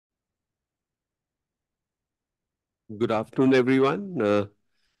Good afternoon, everyone.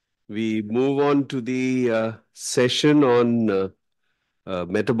 We move on to the session on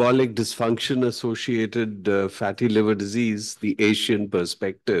metabolic dysfunction associated fatty liver disease, the Asian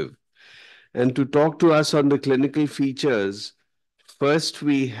perspective. And to talk to us on the clinical features, first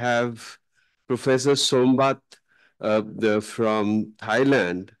we have Professor Sombat from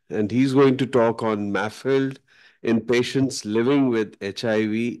Thailand, and he's going to talk on MAFLD in patients living with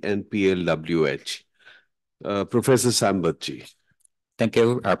HIV and PLWH. Professor Sambatji. Thank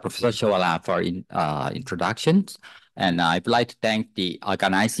you, Professor Chawala, for introductions. And I'd like to thank the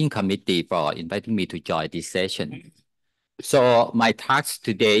organizing committee for inviting me to join this session. So my task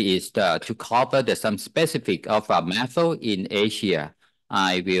today is to cover some specific of MAFLD in Asia.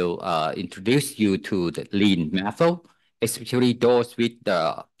 I will introduce you to the lean MAFLD, especially those with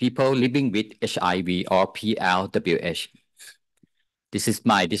people living with HIV or PLWH. This is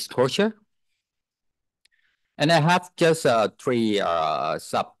my disclosure. And I have just three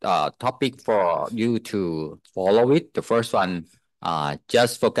sub topic for you to follow it. The first one,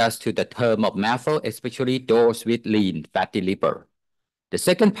 just focus to the term of MAFLD, especially those with lean fatty liver. The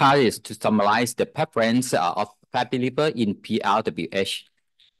second part is to summarize the preference of fatty liver in PLWH.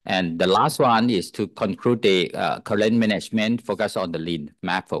 And the last one is to conclude the current management focus on the lean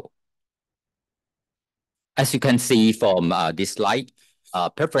MAFLD. As you can see from this slide,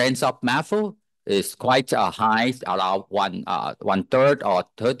 preference of MAFLD is quite high, around one third or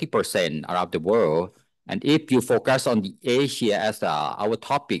 30% around the world. And if you focus on the Asia as our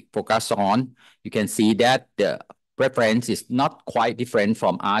topic focus on, you can see that the preference is not quite different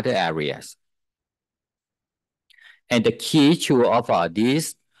from other areas. And the key issue of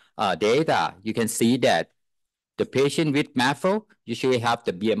this data, you can see that the patient with MAFLD usually have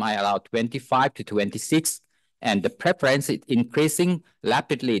the BMI around 25 to 26, and the preference is increasing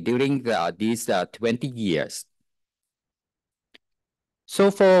rapidly during these 20 years. So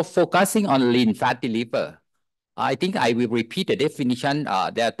for focusing on lean fatty liver, I think I will repeat the definition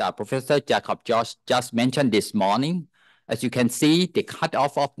that Professor Jacob George just mentioned this morning. As you can see, the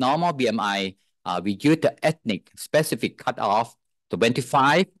cutoff of normal BMI, we use the ethnic specific cutoff,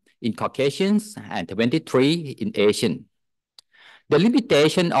 25 in Caucasians and 23 in Asian. The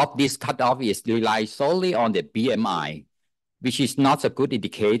limitation of this cutoff is relies solely on the BMI, which is not a good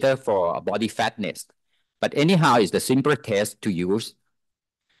indicator for body fatness. But anyhow, it's the simple test to use.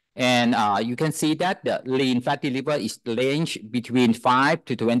 And you can see that the lean fatty liver is ranged between 5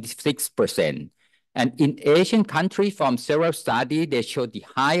 to 26%. And in Asian countries, from several studies, they show the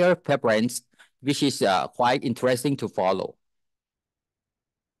higher preference, which is quite interesting to follow.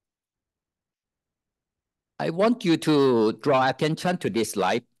 I want you to draw attention to this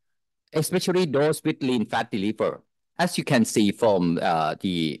slide, especially those with lean fatty liver. As you can see from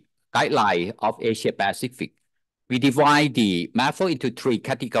the guideline of Asia Pacific, we divide the MAFLD into three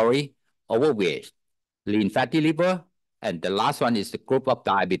categories: overweight, lean fatty liver, and the last one is the group of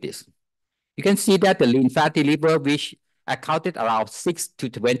diabetes. You can see that the lean fatty liver, which accounted around 6 to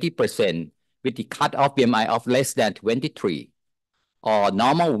 20% with the cutoff BMI of less than 23, or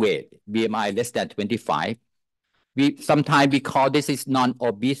normal weight, BMI less than 25. Sometimes we call this is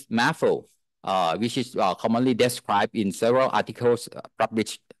non-obese MAFLD, which is commonly described in several articles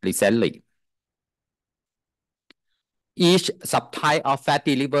published recently. Each subtype of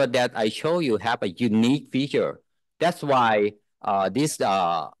fatty liver that I show you have a unique feature. That's why this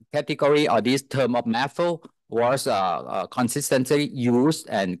category or this term of MAFLD was consistently used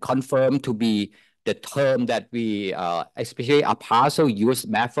and confirmed to be the term that we, especially APASO, use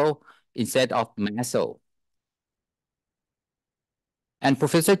MAFLD instead of MASL. And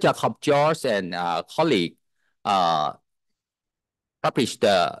Professor Jacob George and colleague published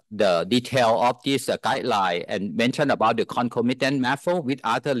the detail of this guideline and mentioned about the concomitant MAFLD with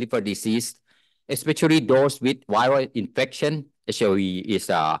other liver disease, especially those with viral infection. HIV is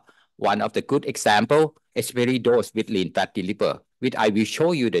one of the good example, especially those with lean fatty liver, which I will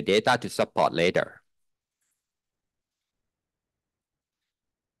show you the data to support later.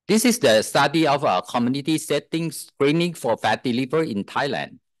 This is the study of a community setting screening for fatty liver in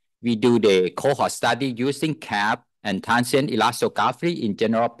Thailand. We do the cohort study using CAP and transient elastography in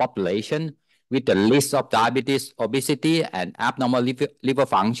general population with the list of diabetes, obesity, and abnormal liver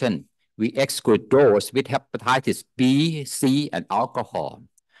function. We exclude those with hepatitis B, C, and alcohol.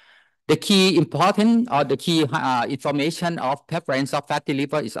 The key important or the key information of preference of fatty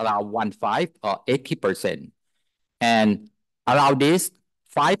liver is around 1.5 or 80%. And around this,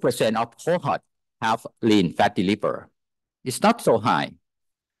 5% of cohort have lean fatty liver. It's not so high.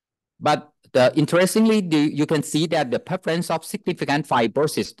 But interestingly, you can see that the preference of significant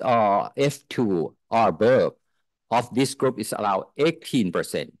fibrosis or F2 or above of this group is around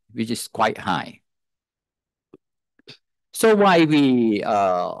 18%, which is quite high. So why we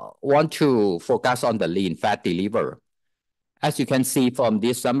want to focus on the lean fatty liver? As you can see from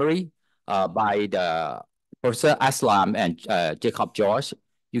this summary by the Professor Aslam and Jacob George,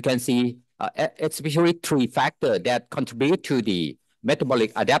 you can see especially three factors that contribute to the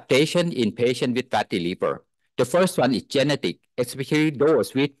metabolic adaptation in patients with fatty liver. The first one is genetic, especially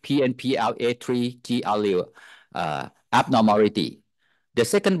those with PNPLA3 G allele abnormality. The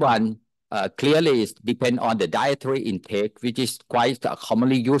second one clearly is depend on the dietary intake, which is quite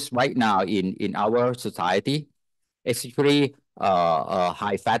commonly used right now in our society, especially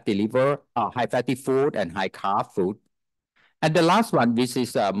high fatty liver, high fatty food, and high carb food. And the last one, which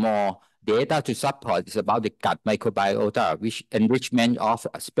is more data to support, is about the gut microbiota, which enrichment of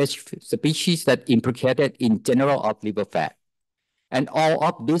species that implicated in general of liver fat. And all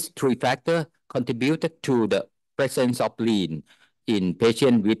of these three factors contributed to the presence of lean in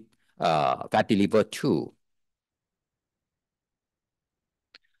patients with fatty liver too.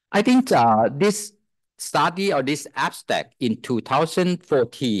 I think this study or this abstract in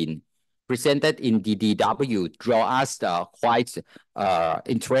 2014 presented in DDW draw us quite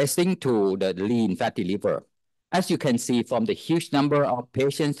interesting to the lean fatty liver. As you can see from the huge number of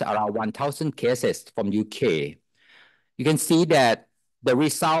patients, around 1,000 cases from UK, you can see that the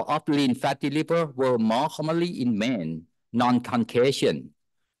result of lean fatty liver were more commonly in men, non-Caucasian,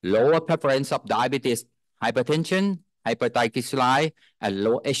 lower prevalence of diabetes, hypertension, hypertriglyceride, and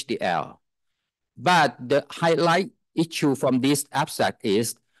low HDL. But the highlight issue from this abstract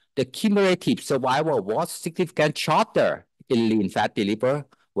is the cumulative survival was significantly shorter in lean fatty liver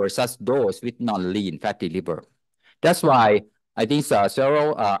versus those with non-lean fatty liver. That's why I think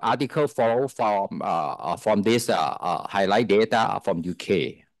several articles follow from this highlight data from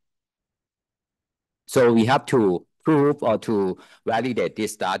UK. So we have to prove or to validate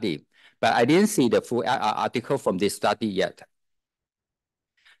this study. But I didn't see the full article from this study yet.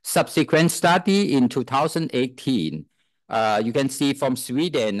 Subsequent study in 2018, you can see from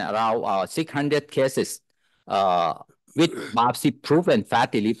Sweden around 600 cases with biopsy-proven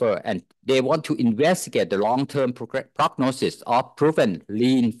fatty liver, and they want to investigate the long-term prognosis of proven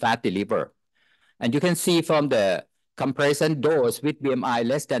lean fatty liver. And you can see from the comparison dose with BMI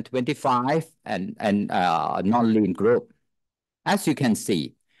less than 25 and non-lean group. As you can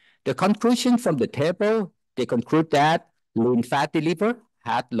see, the conclusion from the table, they conclude that lean fatty liver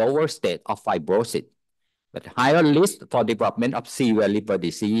had lower state of fibrosis, but higher risk for development of severe liver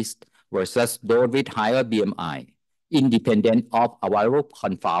disease versus those with higher BMI, independent of available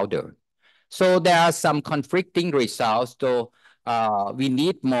confounder. So there are some conflicting results, so we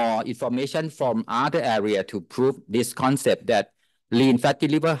need more information from other areas to prove this concept that lean fatty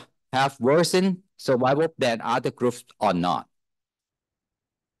liver have worsened survival than other groups or not.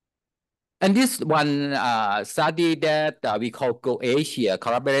 And this one study that we call Go Asia,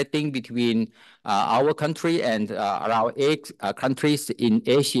 collaborating between our country and around 8 countries in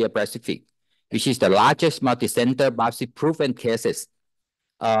Asia Pacific, which is the largest multi-center biopsy-proven cases,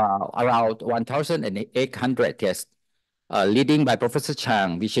 around 1,800 tests, leading by Professor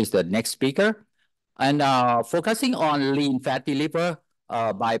Chang, which is the next speaker. And focusing on lean fatty liver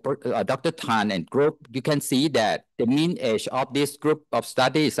by Dr. Tan and group, you can see that the mean age of this group of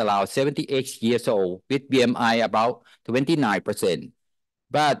study is around 78 years old with BMI about 29%.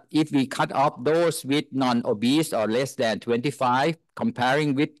 But if we cut off those with non-obese or less than 25,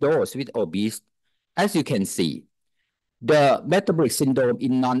 comparing with those with obese, as you can see, the metabolic syndrome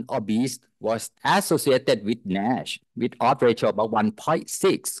in non-obese was associated with NASH with odds ratio about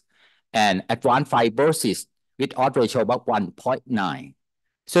 1.6 and advanced fibrosis with odds ratio about 1.9.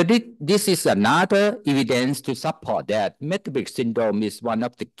 So this is another evidence to support that metabolic syndrome is one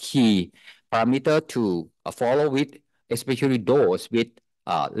of the key parameters to follow with, especially those with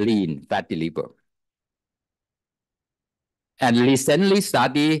lean fatty liver. And recently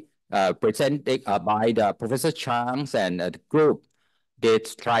study presented by the Professor Chang and the group, they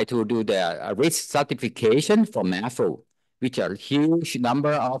try to do the risk certification for MAFLD, which are a huge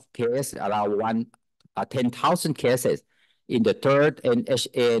number of cases, around 10,000 cases in the third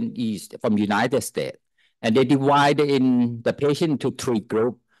NHN East from United States. And they divide in the patient into 3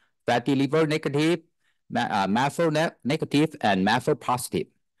 groups: fatty liver negative, MAFLD negative, and MAFLD positive,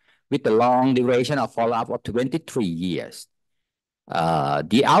 with a long duration of follow-up of 23 years.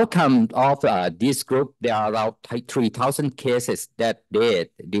 The outcome of this group, there are around 3,000 cases that died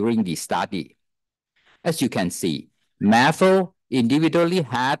during the study. As you can see, MAFLD individually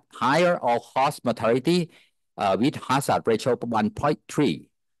had higher all-cause mortality with hazard ratio of 1.3,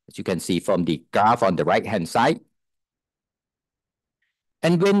 as you can see from the graph on the right-hand side.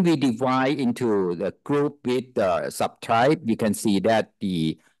 And when we divide into the group with the subtype, you can see that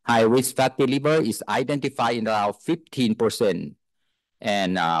the high-risk fatty liver is identified in around 15%.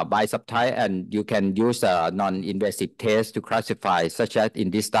 And by subtype, and you can use a non-invasive test to classify, such as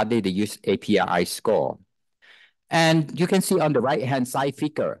in this study, they use APRI score. And you can see on the right-hand side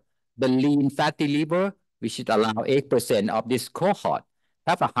figure, the lean fatty liver, which is around 8% of this cohort,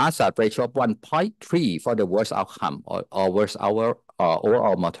 have a hazard ratio of 1.3 for the worst outcome or worst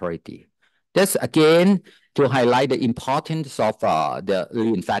overall mortality. That's again to highlight the importance of the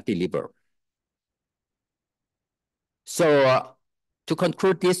lean fatty liver. So to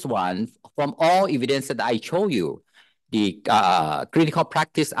conclude this one, from all evidence that I show you, the clinical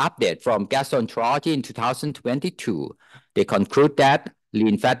practice update from gastroenterology in 2022, they conclude that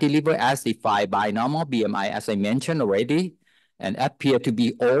lean fatty liver as defined by normal BMI, as I mentioned already, and appear to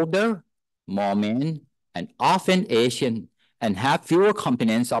be older, more men, and often Asian, and have fewer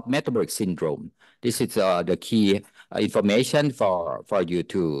components of metabolic syndrome. This is the key information for you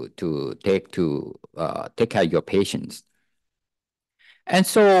to take care of your patients. And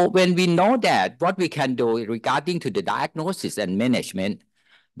so when we know that, what we can do regarding to the diagnosis and management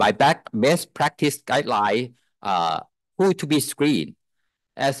by best practice guideline, who to be screened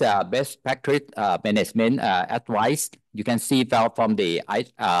as a best practice management advice, you can see from the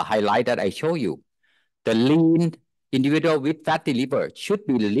highlight that I show you. The lean individual with fatty liver should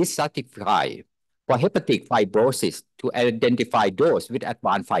be least stratified for hepatic fibrosis to identify those with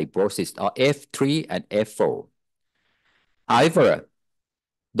advanced fibrosis or F3 and F4. However,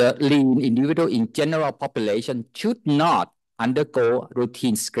 the lean individual in general population should not undergo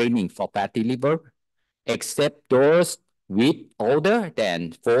routine screening for fatty liver, except those with older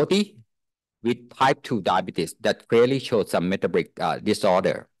than 40 with type 2 diabetes that clearly show some metabolic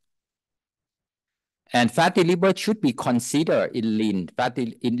disorder. And fatty liver should be considered in lean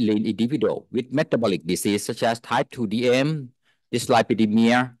individual with metabolic disease such as type 2 DM,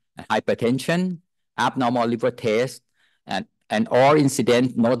 dyslipidemia, hypertension, abnormal liver test, and all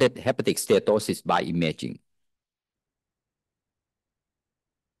incident noted hepatic steatosis by imaging.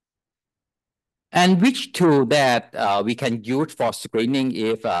 And which tool that we can use for screening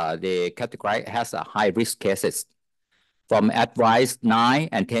if the category has a high risk cases. From advice 9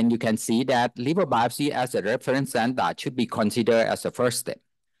 and 10, you can see that liver biopsy as a reference standard should be considered as a first step.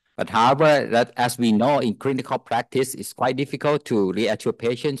 But however, that as we know in clinical practice, it's quite difficult to reassure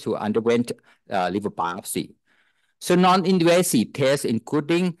patients who underwent liver biopsy. So non-invasive tests,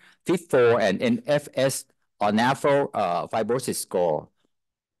 including FIB-4 and NFS or NAFLD fibrosis score,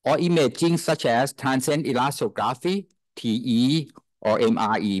 or imaging such as transient elastography, TE, or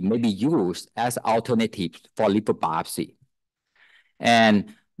MRE may be used as alternatives for liver biopsy.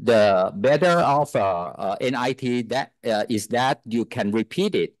 And the better of NIT that is that you can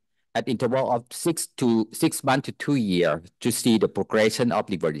repeat it at interval of 6 months to 2 years to see the progression of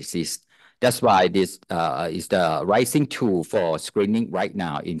liver disease. That's why this is the rising tool for screening right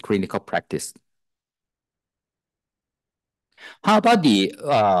now in clinical practice. How about the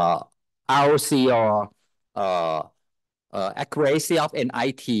ROC or accuracy of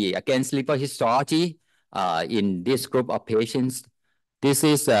NIT against liver histology in this group of patients? This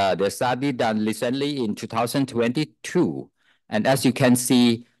is the study done recently in 2022. And as you can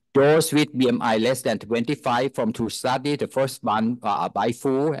see, those with BMI less than 25 from two studies, the first one by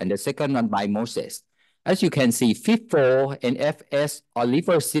Fu and the second one by Moses. As you can see, FIB-4 and FS or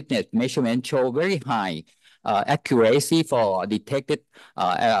liver stiffness measurement show very high accuracy for detected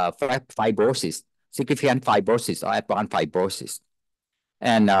fibrosis, significant fibrosis or advanced fibrosis.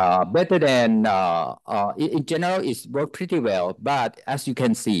 And better than, in general, it's worked pretty well. But as you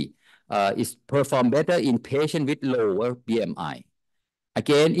can see, it's performed better in patients with lower BMI.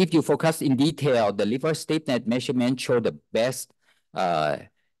 Again, if you focus in detail, the liver stiffness measurement show the best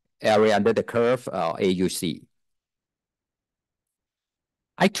area under the curve, AUC.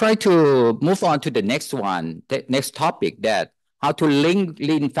 I try to move on to the next one, the next topic, that how to link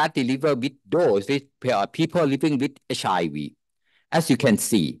lean fatty liver with those with people living with HIV. As you can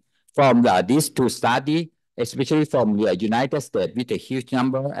see from these two studies, especially from the United States with a huge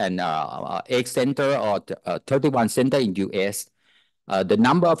number and 8 center or 31 center in US, the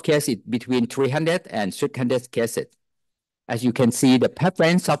number of cases between 300 and 600 cases. As you can see, the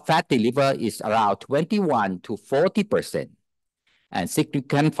prevalence of fatty liver is around 21 to 40%, and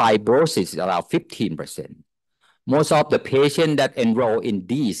significant fibrosis is around 15%. Most of the patients that enroll in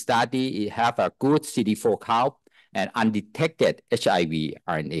this study have a good CD4 count and undetected HIV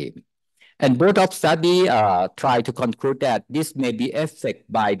RNA. And both of studies try to conclude that this may be affected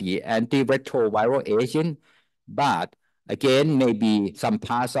by the antiretroviral agent, but Again, maybe some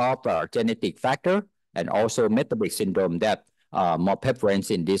parts of genetic factor and also metabolic syndrome that are more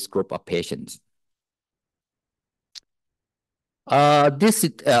prevalent in this group of patients. This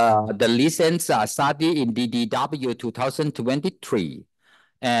is the recent study in DDW 2023,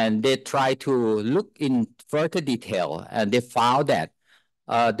 and they try to look in further detail, and they found that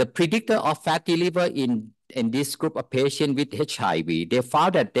the predictor of fatty liver in this group of patients with HIV, they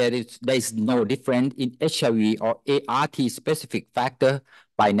found that there is no difference in HIV or ART specific factor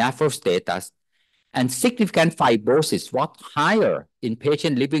by NAFLD status, and significant fibrosis was higher in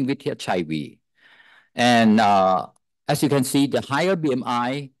patients living with HIV. And as you can see, the higher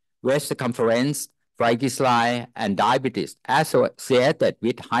BMI, waist circumference, triglyceride, and diabetes associated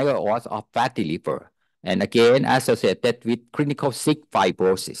with higher odds of fatty liver, and again associated with clinical sick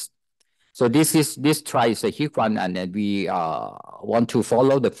fibrosis. So this trial is a huge one, and we want to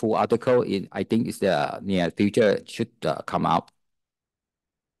follow the full article. I think it's the near future it should come out.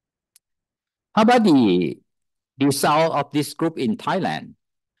 How about the result of this group in Thailand?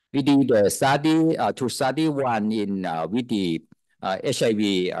 We did a study, to study one in with the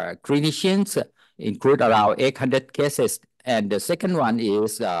HIV clinicians, include around 800 cases, and the second one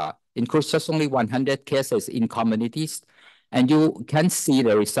is includes just only 100 cases in communities. And you can see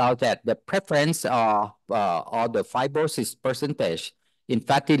the result that the preference or the fibrosis percentage in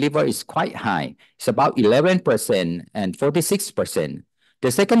fatty liver is quite high. It's about 11% and 46%.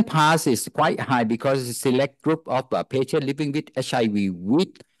 The second part is quite high because it's a select group of patients living with HIV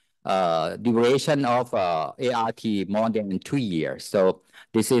with duration of ART more than 2 years. So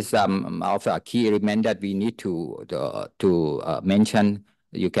this is of a key element that we need to mention.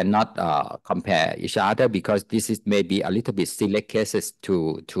 You cannot compare each other because this is maybe a little bit select cases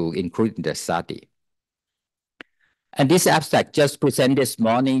to include in the study. And this abstract just presented this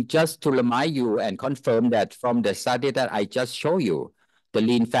morning just to remind you and confirm that from the study that I just showed you, the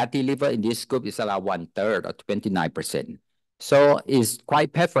lean fatty liver in this group is around 1/3 or 29%. So it's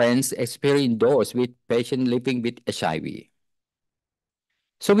quite preference experienced those with patients living with HIV.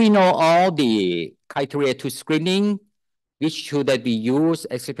 So we know all the criteria to screening, which should that be used,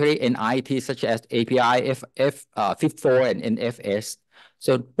 especially in IT such as API, FIF4, and NFS.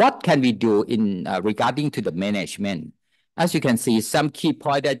 So what can we do in regarding to the management? As you can see, some key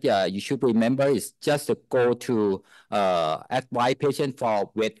point that you should remember is just to go to advise patient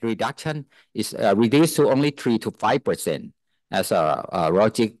for weight reduction is reduced to only 3 to 5%. As a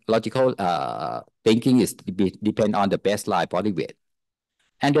logical thinking is depend on the baseline body weight.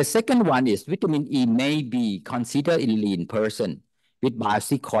 And the second one is vitamin E may be considered in lean person with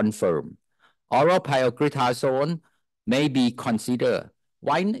biopsy confirmed. Oral pioglitazone may be considered.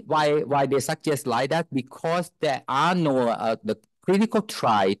 Why they suggest like that? Because there are no the clinical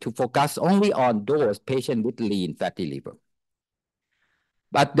trial to focus only on those patients with lean fatty liver.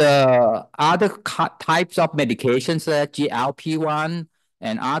 But the other types of medications, GLP-1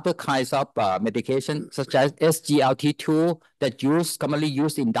 and other kinds of medications such as SGLT2 that commonly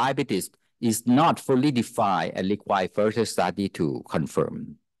used in diabetes is not fully defined and require further study to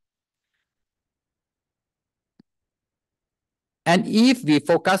confirm. And if we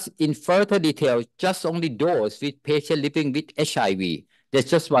focus in further detail, just only those with patients living with HIV, there's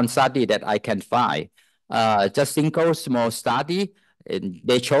just one study that I can find, just single small study. And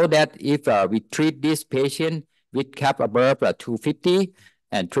they show that if we treat this patient with cap above 250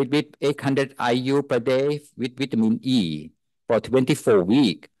 and treat with 800 IU per day with vitamin E for 24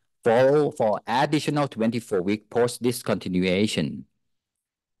 weeks, for additional 24 week post discontinuation.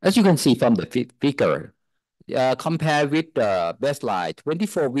 As you can see from the figure, compared with the baseline,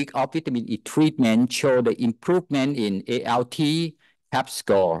 24 week of vitamin E treatment show the improvement in ALT, CAP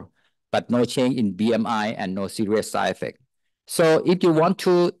score, but no change in BMI and no serious side effect. So if you want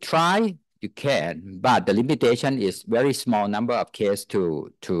to try, you can, but the limitation is very small number of cases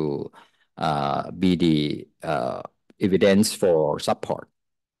to be the evidence for support.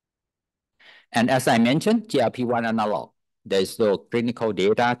 And as I mentioned, GLP-1 analog, there is no clinical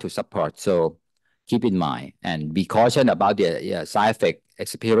data to support. So keep in mind and be cautious about the side effect,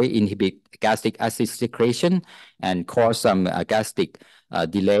 especially inhibit gastric acid secretion and cause some gastric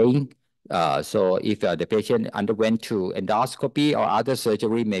delaying. So if the patient underwent to endoscopy or other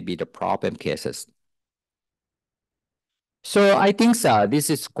surgery, may be the problem cases. So I think this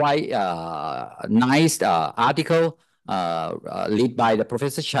is quite nice article led by the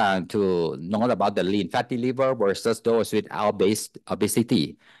Professor Chan to know about the lean fatty liver versus those with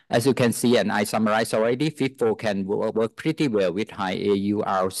obesity. As you can see, and I summarized already, FIF4 can work pretty well with high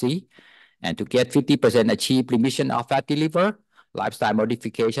AURC, and to get 50% achieve remission of fatty liver, lifestyle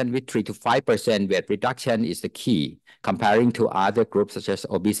modification with 3 to 5% weight reduction is the key, comparing to other groups such as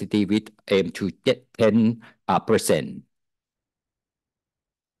obesity with aim to get 10%.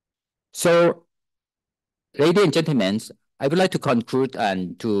 So, ladies and gentlemen, I would like to conclude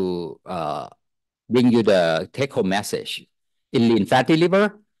and to bring you the take-home message. In lean fatty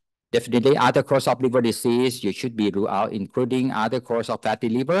liver, definitely other cause of liver disease you should be ruled out, including other cause of fatty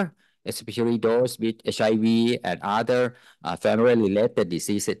liver, especially those with HIV and other family-related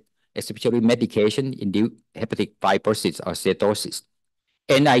diseases, especially medication-induced hepatic fibrosis or steatosis.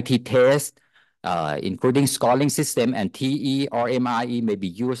 NIT test, including scoring system and TE or MRE may be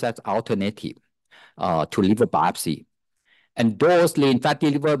used as alternative to liver biopsy. And those lean fatty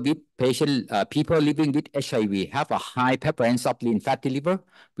liver with people living with HIV have a high prevalence of lean fatty liver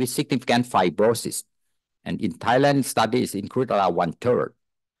with significant fibrosis. And in Thailand, studies include around 1/3.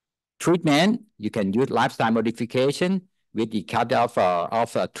 Treatment, you can use lifestyle modification with the cut of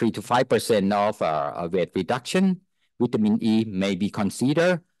 3 to 5% of weight reduction. Vitamin E may be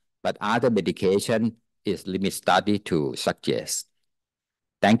considered, but other medication is limit study to suggest.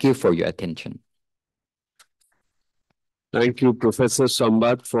 Thank you for your attention. Thank you, Professor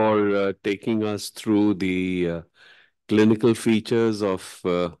Sambat, for taking us through the clinical features of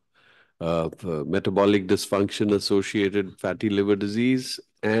metabolic dysfunction-associated fatty liver disease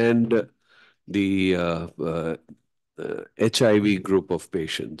and the HIV group of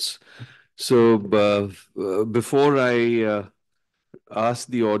patients. So before I ask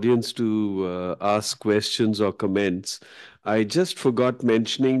the audience to ask questions or comments, I just forgot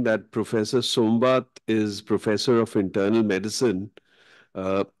mentioning that Professor Sombat is Professor of Internal Medicine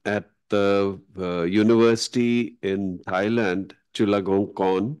at the university in Thailand,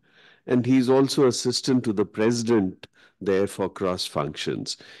 Chulalongkorn, and he's also assistant to the president there for cross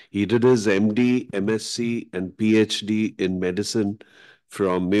functions. He did his MD, MSc, and PhD in medicine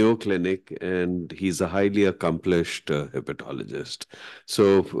from Mayo Clinic, and he's a highly accomplished hepatologist.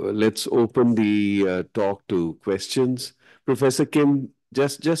 So let's open the talk to questions. Professor Kim,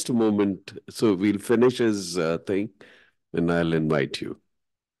 just a moment. So we'll finish his thing, and I'll invite you.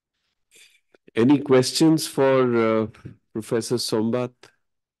 Any questions for Professor Sombat?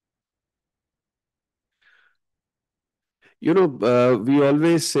 You know, we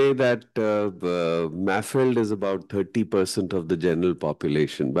always say that MAFLD is about 30% of the general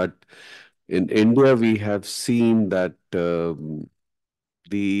population, but in India, we have seen that the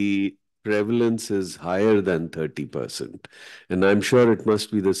prevalence is higher than 30%. And I'm sure it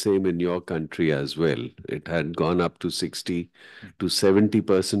must be the same in your country as well. It had gone up to 60 to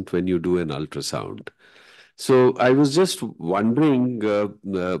 70% when you do an ultrasound. So I was just wondering,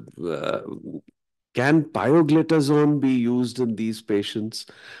 can pioglitazone be used in these patients?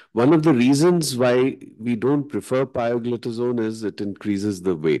 One of the reasons why we don't prefer pioglitazone is it increases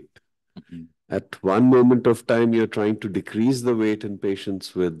the weight. Mhm. At one moment of time, you're trying to decrease the weight in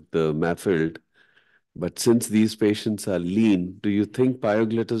patients with MAFLD. But since these patients are lean, do you think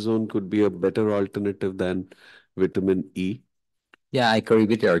pioglitazone could be a better alternative than vitamin E? Yeah, I agree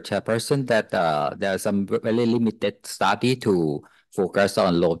with your chairperson that there are some very limited study to focus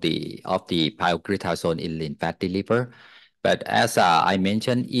on low of the pioglitazone in lean fatty liver. But as I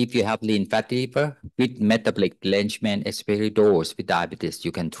mentioned, if you have lean fatty liver with metabolic derangement, especially those with diabetes,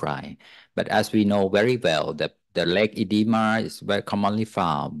 you can try. But as we know very well, that the leg edema is very commonly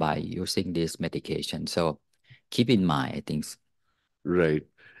found by using this medication. So keep in mind, I think. Right.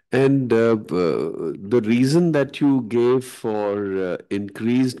 And the reason that you gave for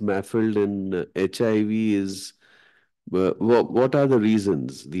increased MAFLD in HIV is what are the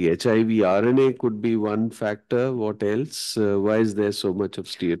reasons? The HIV RNA could be one factor. What else? Why is there so much of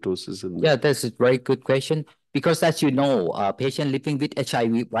steatosis in Yeah, that's a very good question. Because as you know, patient living with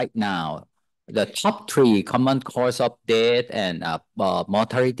HIV right now, the top three common cause of death and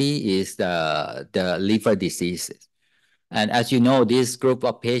mortality is the liver diseases. And as you know, this group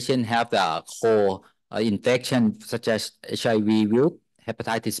of patients have a co-infection such as HIV with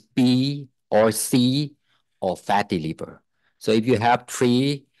hepatitis B or C or fatty liver. So if you have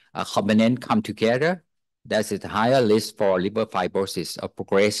three components come together, that's a higher risk for liver fibrosis or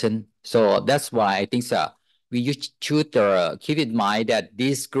progression. So that's why I think we should keep in mind that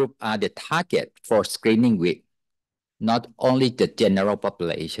this group are the target for screening with, not only the general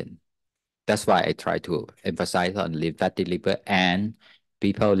population. That's why I try to emphasize on fatty liver and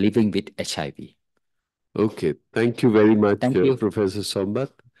people living with HIV. Okay, thank you very much, Thank you. Professor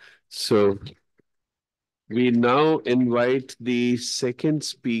Sombat. So we now invite the second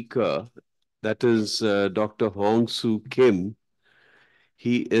speaker, that is Dr. Hong Soo Kim.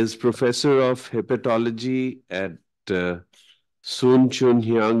 He is professor of hepatology at Soon Chun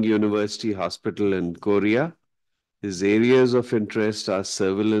Hyang University Hospital in Korea. His areas of interest are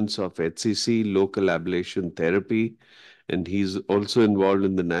surveillance of HCC, local ablation therapy, and he's also involved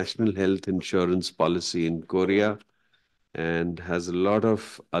in the national health insurance policy in Korea and has a lot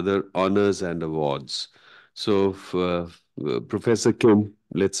of other honors and awards. So, Professor Kim,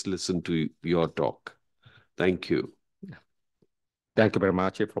 let's listen to your talk. Thank you. Thank you very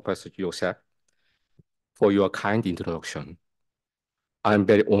much, Professor Joseph, for your kind introduction. I'm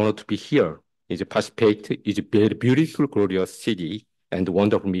very honored to be here. It's participate is a very beautiful, glorious city and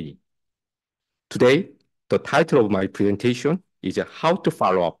wonderful meeting. Today, the title of my presentation is How to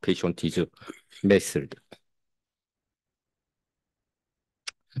Follow Up Patient is Method.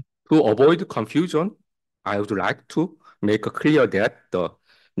 To avoid confusion, I would like to make clear that the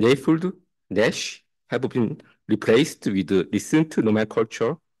MAFLD, NASH have been replaced with the recent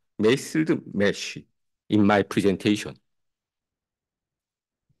nomenclature MAFLD, MASH in my presentation.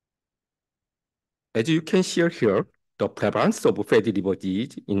 As you can see here, the prevalence of fatty liver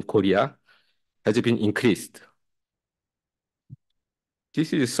disease in Korea has been increased.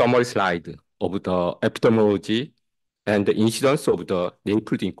 This is a summary slide of the epidemiology and the incidence of the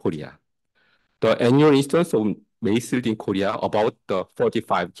MAFLD in Korea. The annual incidence of MAFLD in Korea about the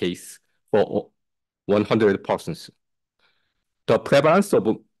 45 cases for 100 persons. The prevalence of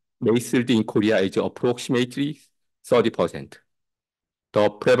MAFLD in Korea is approximately 30%. The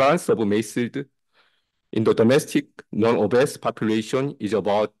prevalence of MAFLD in the domestic non-obese population is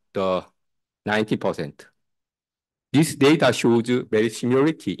about 90%. This data shows very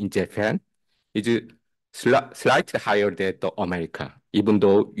similarity in Japan is slightly higher than America, even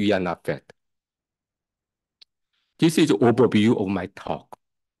though we are not fat. This is an overview of my talk.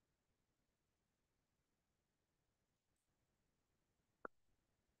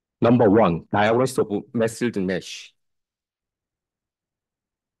 Number one, diagnosis of MAFLD MASH.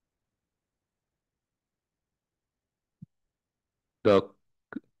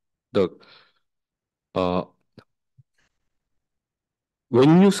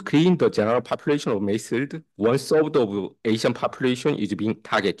 When you screen the general population of MAFLD, 1/3 of Asian population is being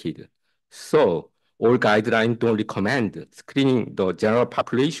targeted. So all guidelines don't recommend screening the general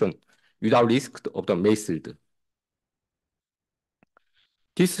population without risk of the MAFLD.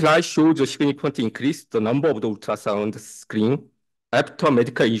 This slide shows a significant increase the number of the ultrasound screen after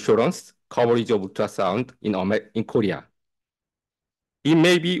medical insurance coverage of ultrasound in Korea. It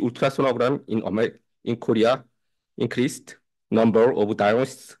may be ultrasonogram in Korea increased number of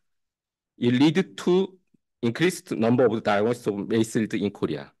diagnosis. It lead to increased number of diagnosis of MAFLD in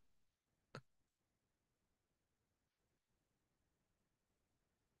Korea.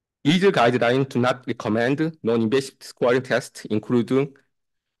 These guidelines do not recommend non-invasive scoring tests, including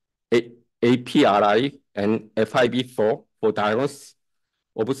APRI and FIB4 for diagnosis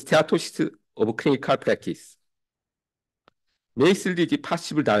of steatosis of clinical practice. MAFLD is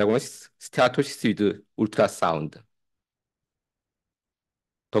possible diagnosis steatosis with ultrasound.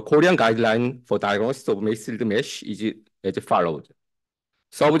 The Korean guideline for diagnosis of MAFLD MASH is as follows.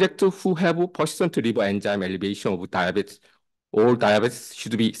 Subjects who have persistent liver enzyme elevation of diabetes or diabetes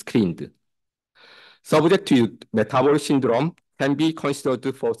should be screened. Subjects with metabolic syndrome can be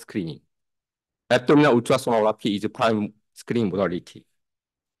considered for screening. Abdominal ultrasonography is prime screening modality.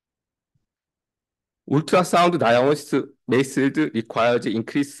 Ultrasound diagnosis MAFLD requires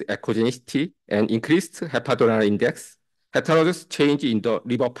increased echogenicity and increased hepatorenal index, heterogeneous change in the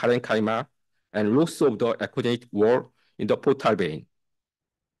liver parenchyma, and loss of the echogenic wall in the portal vein.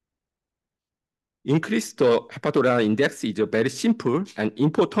 Increase the hepatorenal index is a very simple and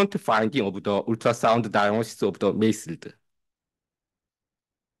important finding of the ultrasound diagnosis of the MAFLD.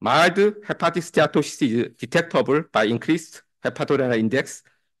 Mild hepatic steatosis is detectable by increased hepatorenal index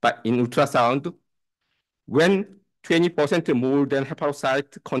in ultrasound when 20% more than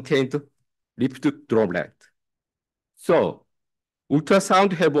hepatocyte contained lipid droplet. So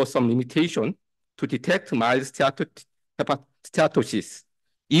ultrasound have some limitation to detect mild steatosis,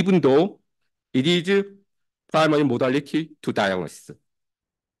 even though it is primary modality to diagnose.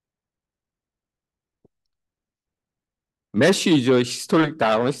 MASH is a historic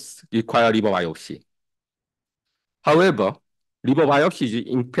diagnosis require liver biopsy. However, liver biopsy is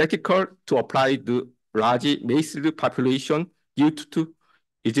impractical to apply the large MAFLD population due to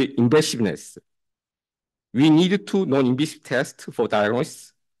its invasiveness. We need two non-invasive tests for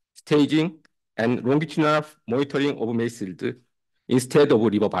diagnosis, staging, and longitudinal monitoring of MAFLD instead of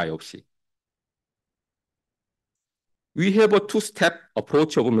liver biopsy. We have a two-step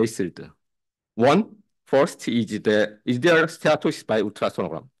approach of MAFLD. First is there steatosis by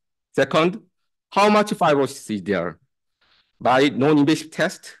ultrasonogram? Second, how much fibrosis is there? by non-invasive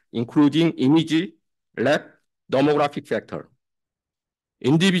tests, including image, lab, demographic factor.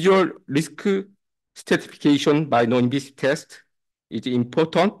 Individual risk stratification by non-invasive test is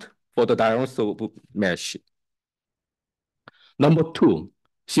important for the diagnosis of MASH. Number two,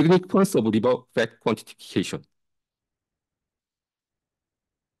 significance of liver fat quantification.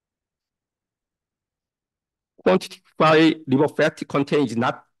 Quantify liver fat content is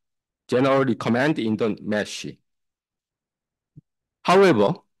not generally recommended in the MASH.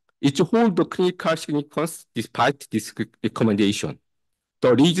 However, it holds the clinical significance despite this recommendation.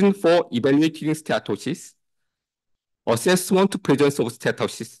 The reason for evaluating steatosis, assessment presence of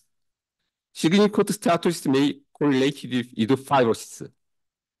steatosis. Significant steatosis may correlate with fibrosis.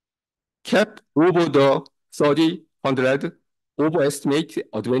 Cap over the 30-100 overestimate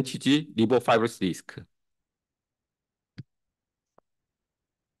advantage liver fibrosis risk.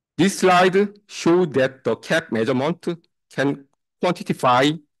 This slide shows that the cap measurement can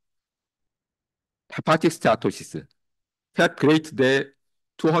quantify hepatic steatosis. Cap greater than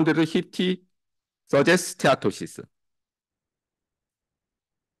 250 suggests steatosis.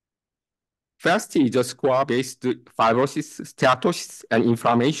 FAST is a score-based fibrosis, steatosis, and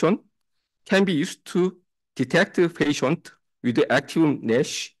inflammation can be used to detect patients with active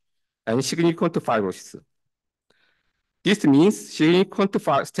NASH and significant fibrosis. This means significant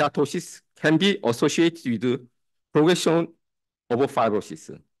steatosis can be associated with progression of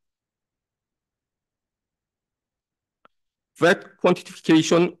fibrosis. Fat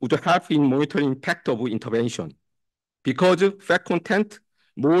quantification would help in monitoring impact of intervention because fat content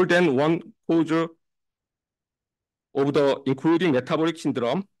more than one cause of the including metabolic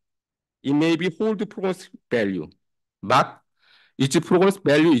syndrome, it may be hold prognosis value, but its prognosis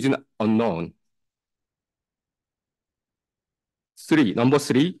value is unknown. Number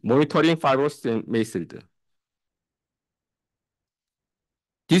three, monitoring fibrosis and MAFLD.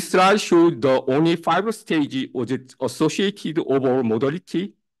 This slide shows the only fibrosis stage was associated overall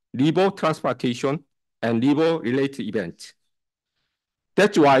mortality, liver transplantation, and liver-related events.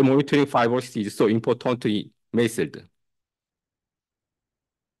 That's why monitoring fibrosis is so important in MAFLD.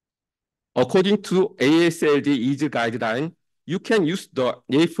 According to AASLD EASE guideline, you can use the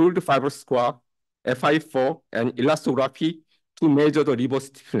MAFLD fibrosis score, FI4, and elastography to measure the liver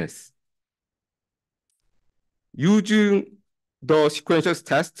stiffness. Using the sequential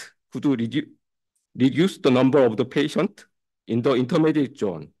test could reduce the number of the patient in the intermediate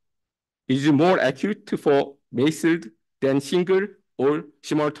zone. It is more accurate for MAFLD than single or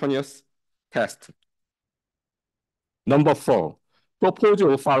simultaneous test. Number four,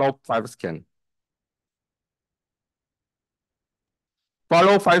 proposal of follow-up 5 scan.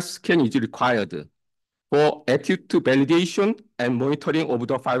 Follow-up 5 scan is required for acute validation and monitoring of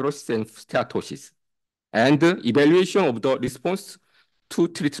the fibrosis and steatosis, and evaluation of the response to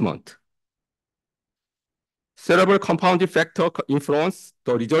treatment. Cerebral compounding factor influence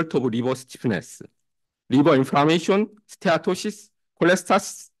the result of liver stiffness, liver inflammation, steatosis,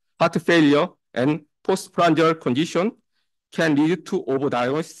 cholestasis, heart failure, and postprandial condition can lead to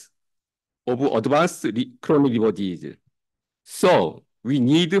overdiagnosis of advanced chronic liver disease. So we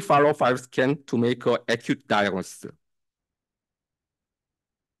need follow-up 5 scan to make an acute diagnosis.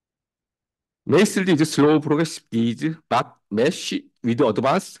 MAFLD is slow progressive disease, but MASH with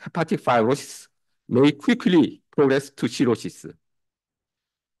advanced hepatic fibrosis may quickly progress to cirrhosis.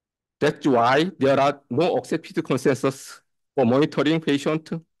 That's why there are no accepted consensus for monitoring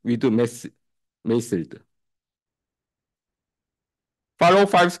patients with MAFLD. Follow-up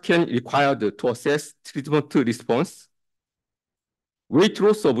 5 scan required to assess treatment response. Weight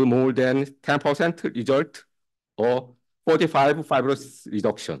loss of more than 10% result or 45 fibrosis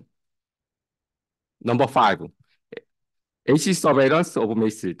reduction. Number five, HCC surveillance of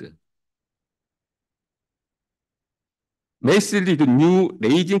MAFLD. MAFLD is the new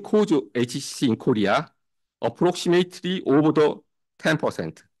raging cause of HCC in Korea, approximately over the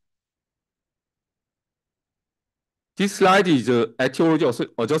 10%. This slide is etiology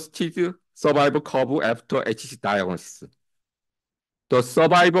adjusted survival curve after HCC diagnosis. The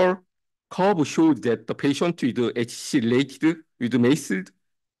survival curve shows that the patient with HCC related with MAFLD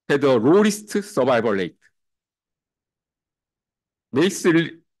had the lowest survival rate.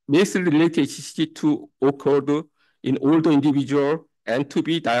 MAFLD-related HCC2 occurred in older individual and to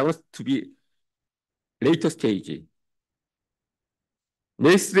be diagnosed to be later stage.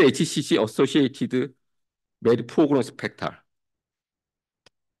 MAFLD HCC associated with prognosis factor.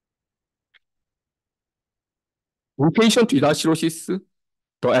 In patient without cirrhosis,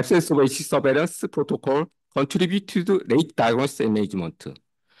 the absence of HCC surveillance protocol contributed to late diagnosis and management.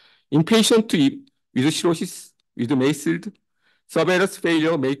 In patient with cirrhosis with MAFLD, surveillance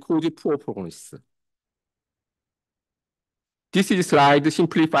failure may cause poor prognosis. This is slide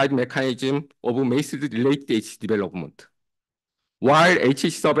simplified mechanism of MAFLD-related HCC development. While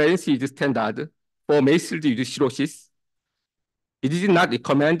HCC surveillance is standard for MAFLD with cirrhosis, it is not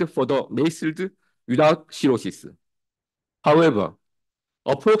recommended for the MAFLD without cirrhosis. However,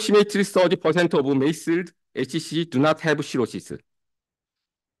 approximately 30% of MAFLD HCC do not have cirrhosis.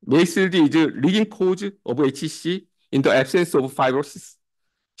 MAFLD is a leading cause of HCC in the absence of fibrosis,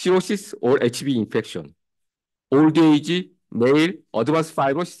 cirrhosis, or HB infection. Old age, male, advanced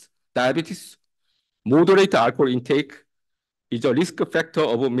fibrosis, diabetes, moderate alcohol intake is a risk factor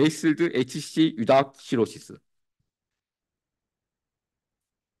of MAFLD HCC without cirrhosis.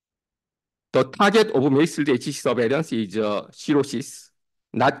 The target of MAFLD HCC surveillance is cirrhosis,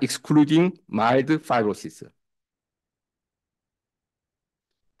 not excluding mild fibrosis.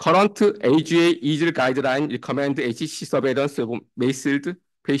 Current AGA EASL guideline recommend HCC surveillance of MAFLD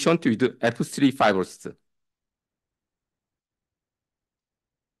patient with F3 fibrosis.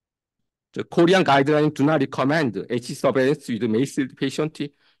 The Korean guidelines do not recommend HCC surveillance with MAFLD patient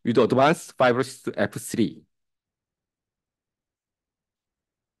with advanced fibrosis F3.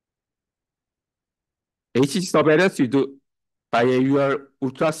 HCC surveillance with biannual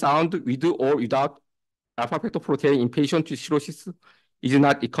ultrasound with or without alpha-fetoprotein in patient with cirrhosis is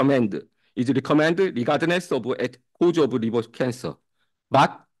not recommended. It is recommended regardless of cause of liver cancer.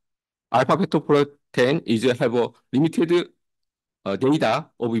 But alpha-fetoprotein have a limited data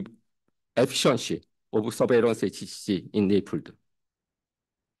of efficiency of surveillance HCC in MAFLD.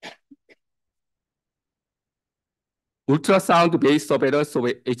 Ultrasound-based surveillance of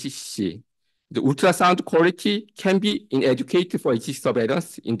HCC. The ultrasound quality can be inadequate for HCC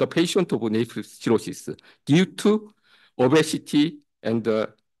surveillance in the patient of MAFLD cirrhosis due to obesity and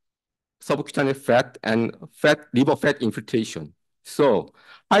subcutaneous fat and liver fat infiltration. So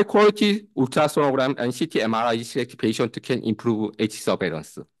high-quality ultrasonogram and CT MRI select patient can improve HCC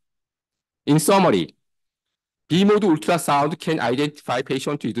surveillance. In summary, B-mode ultrasound can identify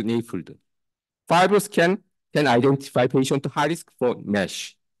patient with MAFLD. FibroScan can identify patient high risk for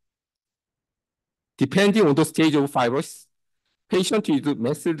MASH. Depending on the stage of fibrosis, patient with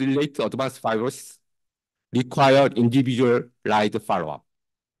MAFLD-related advanced fibrosis require individualized follow-up.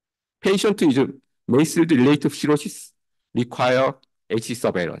 Patient with MAFLD-related cirrhosis require HCC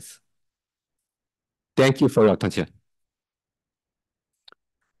surveillance. Thank you for your attention.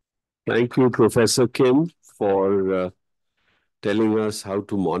 Thank you, Professor Kim, for telling us how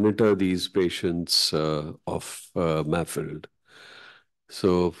to monitor these patients of MAFLD.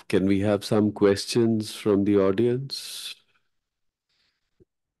 So can we have some questions from the audience?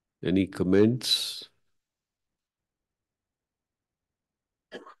 Any comments?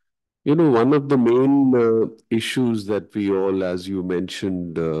 You know, one of the main issues that we all, as you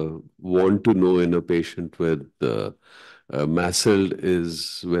mentioned, want to know in a patient with MAFLD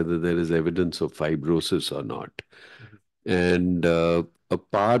is whether there is evidence of fibrosis or not. And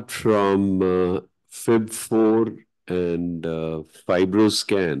apart from FIB4 and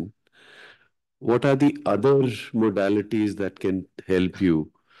FibroScan, what are the other modalities that can help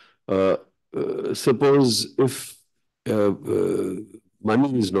you? Suppose if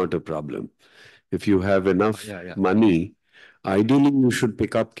money is not a problem, if you have enough money, ideally you should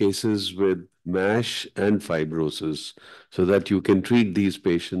pick up cases with MASH and fibrosis so that you can treat these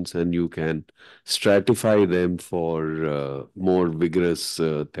patients and you can stratify them for more vigorous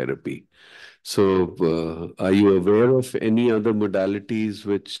therapy. So are you aware of any other modalities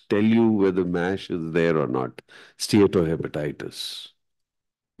which tell you whether MASH is there or not? Steatohepatitis.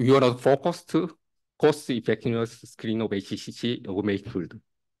 We are focused to cost-effectiveness screen of HCC of MAFLD.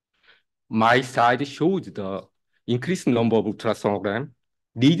 My slide shows the increased number of ultrasonogram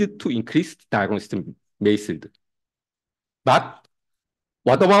lead to increased diagnostic MAFLD. But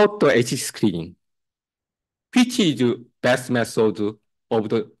what about the HCC screening? Which is the best method of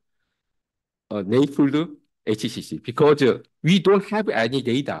the MAFLD HCC? Because we don't have any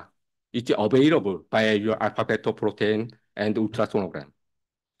data. It's available by your alpha-fetoprotein and ultrasonogram.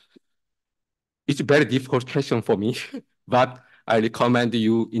 It's a very difficult question for me, but I recommend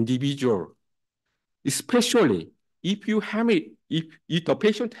you individual, especially if you have if the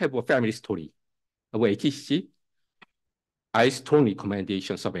patient have a family story of HCC, I strongly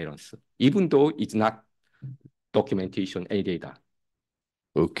recommendation surveillance, even though it's not documentation any data.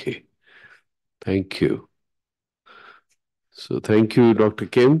 Okay, thank you. So thank you, Dr.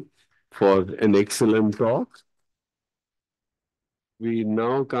 Kim, for an excellent talk. We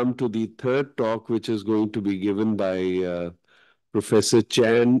now come to the third talk, which is going to be given by Professor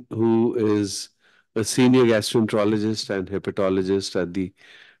Chan, who is a senior gastroenterologist and hepatologist at the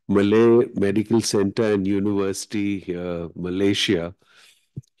Malay Medical Center and University, Malaysia.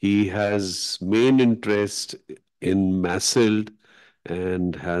 He has main interest in MAFLD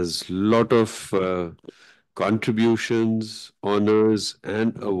and has lot of contributions, honors,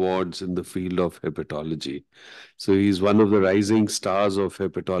 and awards in the field of hepatology. So he's one of the rising stars of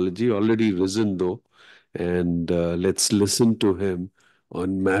hepatology, already risen though. And let's listen to him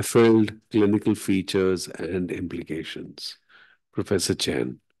on MAFLD clinical features and implications. Professor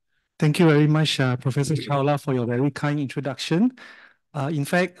Chen. Thank you very much, Professor Chawla, for your very kind introduction. In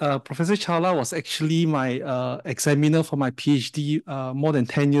fact, Professor Chawla was actually my examiner for my PhD more than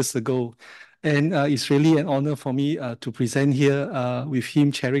 10 years ago. And it's really an honor for me to present here with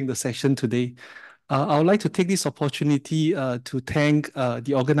him chairing the session today. I would like to take this opportunity to thank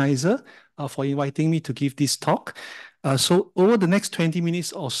the organizer for inviting me to give this talk. So over the next 20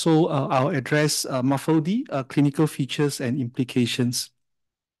 minutes or so, I'll address MAFLD, clinical features and implications.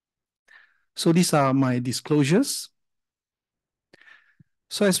 So these are my disclosures.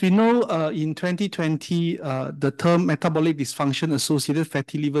 So as we know, in 2020, the term metabolic dysfunction associated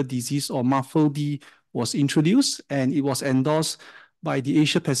fatty liver disease, or MAFLD, was introduced, and it was endorsed by the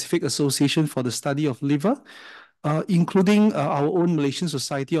Asia Pacific Association for the Study of Liver, including our own Malaysian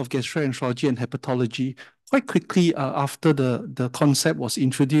Society of Gastroenterology and Hepatology, quite quickly after the concept was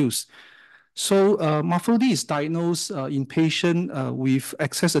introduced. So MAFLD is diagnosed in patients with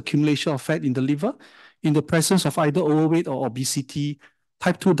excess accumulation of fat in the liver in the presence of either overweight or obesity,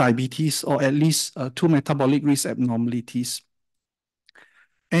 type 2 diabetes, or at least 2 metabolic risk abnormalities.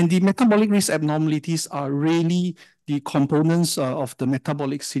 And the metabolic risk abnormalities are really the components of the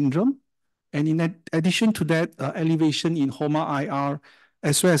metabolic syndrome. And in addition to that, elevation in HOMA-IR,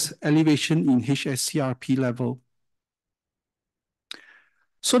 as well as elevation in hsCRP level.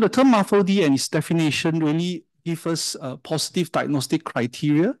 So the term MAFLD and its definition really give us positive diagnostic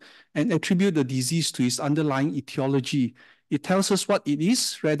criteria and attribute the disease to its underlying etiology. It tells us what it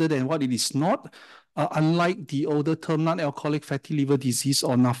is rather than what it is not, unlike the older term non-alcoholic fatty liver disease,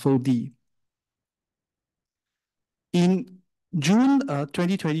 or NAFLD. In June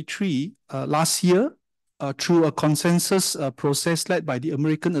 2023, last year, through a consensus process led by the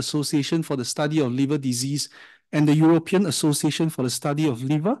American Association for the Study of Liver Disease and the European Association for the Study of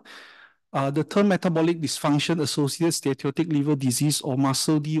Liver, the term metabolic dysfunction associated steatotic liver disease, or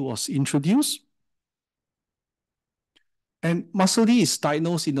MAFLD, was introduced. And MAFLD is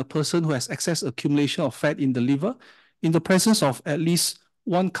diagnosed in a person who has excess accumulation of fat in the liver in the presence of at least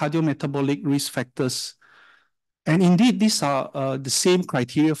one cardiometabolic risk factors. And indeed, these are the same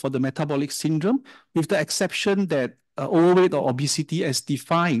criteria for the metabolic syndrome, with the exception that overweight or obesity, as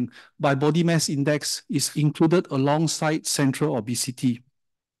defined by body mass index, is included alongside central obesity.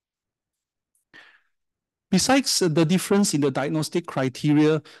 Besides the difference in the diagnostic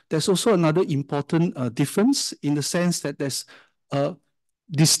criteria, there's also another important difference in the sense that there's a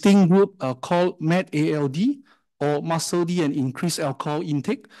distinct group called MAFLD, or MAFLD and increased alcohol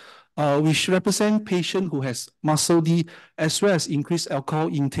intake, which represent patient who has MAFLD as well as increased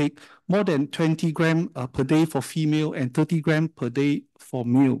alcohol intake, more than 20 grams per day for female and 30 grams per day for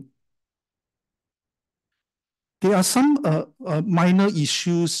male. There are some minor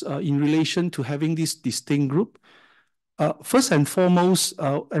issues in relation to having this distinct group. First and foremost,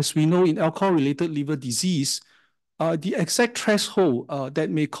 as we know in alcohol-related liver disease, the exact threshold that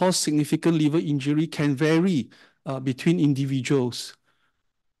may cause significant liver injury can vary between individuals.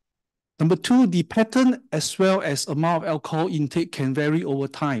 Number two, the pattern as well as amount of alcohol intake can vary over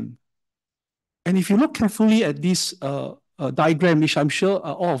time. And if you look carefully at this diagram, which I'm sure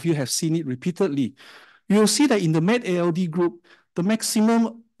all of you have seen it repeatedly, you'll see that in the MAFLD group, the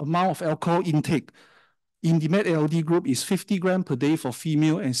maximum amount of alcohol intake in the MAFLD group is 50 grams per day for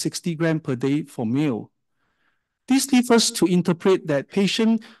female and 60 grams per day for male. This leads us to interpret that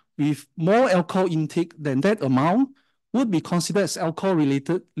patient with more alcohol intake than that amount would be considered as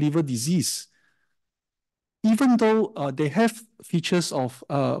alcohol-related liver disease, even though they have features of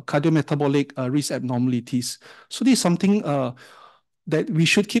cardiometabolic risk abnormalities. So this is something that we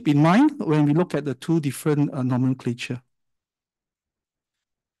should keep in mind when we look at the two different nomenclature.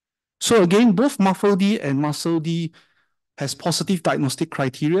 So again, both MAFLD and MAFLD has positive diagnostic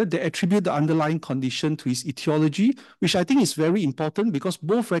criteria. They attribute the underlying condition to its etiology, which I think is very important because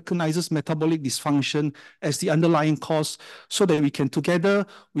both recognizes metabolic dysfunction as the underlying cause, so that we can, together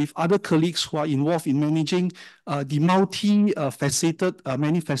with other colleagues who are involved in managing the multi-faceted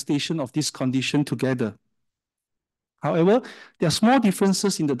manifestation of this condition together. However, there are small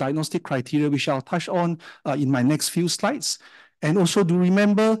differences in the diagnostic criteria, which I'll touch on in my next few slides. And also do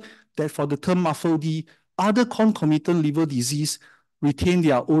remember that for the term MAFLD, other concomitant liver disease retain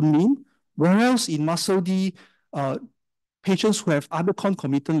their own name, whereas in MAFLD, patients who have other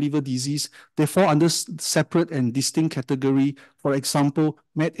concomitant liver disease, they fall under separate and distinct category, for example,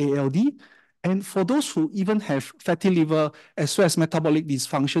 MAFLD. And for those who even have fatty liver as well as metabolic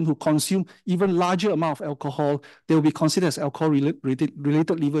dysfunction, who consume even larger amount of alcohol, they will be considered as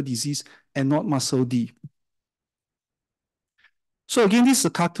alcohol-related liver disease and not MAFLD. So again, this is a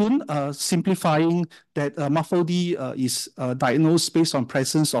cartoon simplifying that MAFLD is diagnosed based on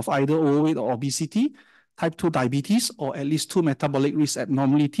presence of either overweight or obesity, type 2 diabetes, or at least 2 metabolic risk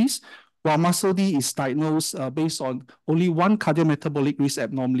abnormalities, while MAFLD is diagnosed based on only 1 cardiometabolic risk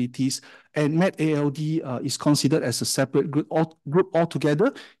abnormalities, and MAFLD is considered as a separate group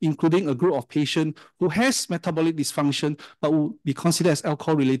altogether, including a group of patients who has metabolic dysfunction but will be considered as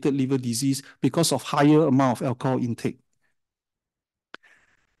alcohol-related liver disease because of higher amount of alcohol intake.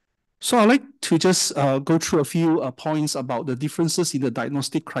 So I'd like to just go through a few points about the differences in the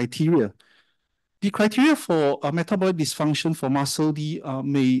diagnostic criteria. The criteria for metabolic dysfunction for MAFLD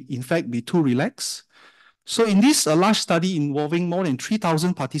may in fact be too relaxed. So in this large study involving more than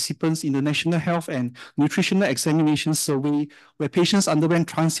 3,000 participants in the National Health and Nutritional Examination Survey, where patients underwent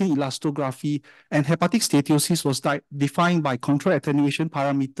transient elastography and hepatic steatosis was defined by control attenuation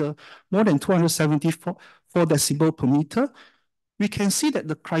parameter more than 274 decibel per meter, we can see that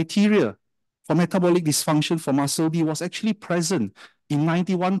the criteria for metabolic dysfunction for MAFLD was actually present in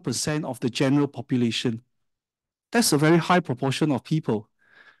 91% of the general population. That's a very high proportion of people.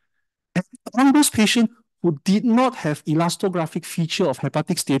 And among those patients who did not have elastographic feature of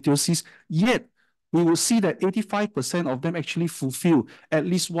hepatic steatosis, yet we will see that 85% of them actually fulfill at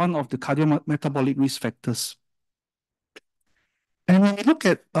least one of the cardiometabolic risk factors. And when we look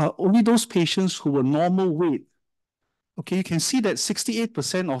at only those patients who were normal weight, okay, you can see that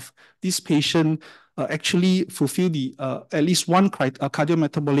 68% of these patients actually fulfill the at least one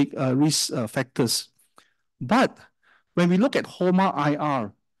cardiometabolic risk factors. But when we look at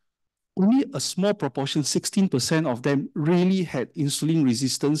HOMA-IR, only a small proportion, 16% of them really had insulin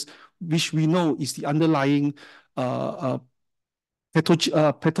resistance, which we know is the underlying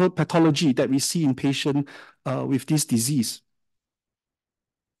pathology that we see in patients with this disease.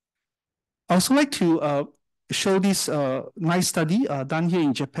 I also like to show this nice study done here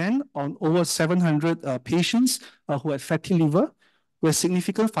in Japan on over 700 patients who had fatty liver, where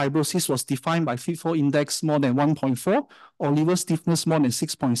significant fibrosis was defined by FIB-4 index more than 1.4 or liver stiffness more than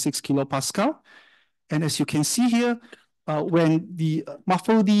 6.6 kilopascal. And as you can see here, when the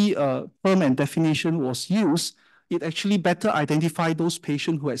MAFLD term and definition was used, it actually better identified those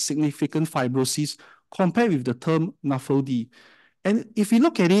patients who had significant fibrosis compared with the term MAFLD. And if you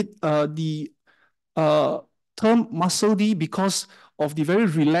look at it, the term MAFLD, because of the very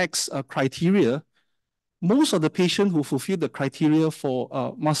relaxed criteria, most of the patients who fulfill the criteria for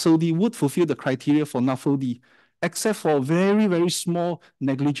MAFLD would fulfill the criteria for NAFLD, except for a very, very small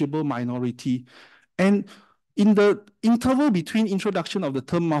negligible minority. And in the interval between introduction of the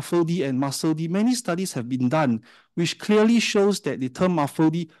term MAFLD and MAFLD, many studies have been done, which clearly shows that the term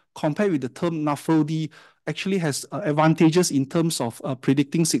MAFLD compared with the term NAFLD actually has advantages in terms of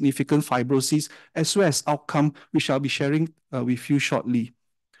predicting significant fibrosis as well as outcome, which I'll be sharing with you shortly.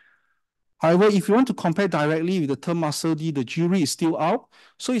 However, if you want to compare directly with the term MAFLD, the jury is still out.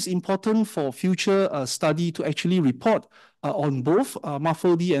 So it's important for future study to actually report on both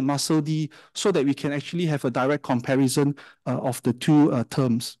MAFLD and MAFLD so that we can actually have a direct comparison of the two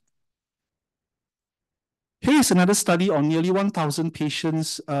terms. Here is another study on nearly 1,000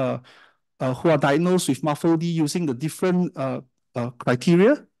 patients who are diagnosed with MAFLD using the different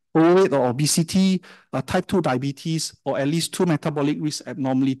criteria: overweight or obesity, type 2 diabetes, or at least 2 metabolic risk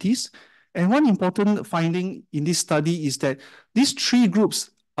abnormalities. And one important finding in this study is that these 3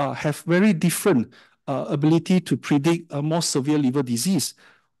 groups have very different ability to predict a more severe liver disease,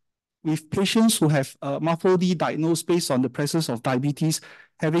 with patients who have MAFLD diagnosed based on the presence of diabetes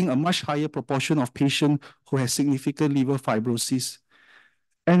having a much higher proportion of patients who have significant liver fibrosis.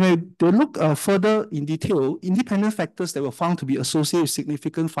 And when they look further in detail, independent factors that were found to be associated with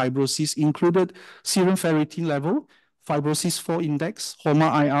significant fibrosis included serum ferritin level, fibrosis 4 index,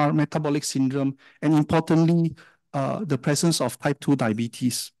 HOMA-IR, metabolic syndrome, and importantly, the presence of type 2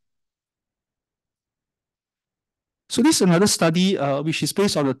 diabetes. So this is another study which is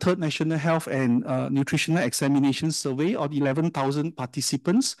based on the 3rd National Health and Nutritional Examination Survey of 11,000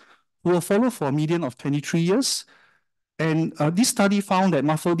 participants who were followed for a median of 23 years. And this study found that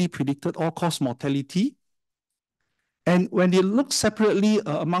MAFLD predicted all-cause mortality. And when they looked separately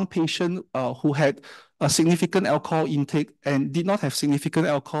among patients who had a significant alcohol intake and did not have significant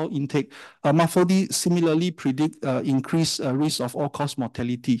alcohol intake, MAFLD similarly predict increased risk of all-cause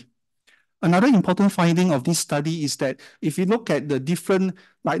mortality. Another important finding of this study is that if you look at the different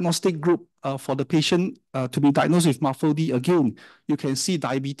diagnostic group for the patient to be diagnosed with MAFLD, again, you can see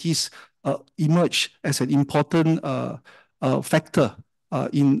diabetes emerge as an important factor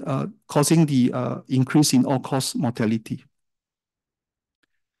in causing the increase in all-cause mortality.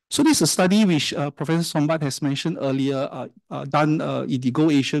 So this is a study which Professor Sombat has mentioned earlier, done in the Go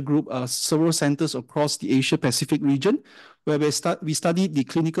Asia group, several centers across the Asia Pacific region, where we studied the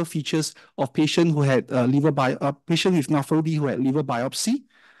clinical features of patient who had patient with MAFLD who had liver biopsy.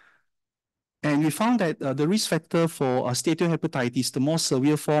 And we found that the risk factor for steatohepatitis, the more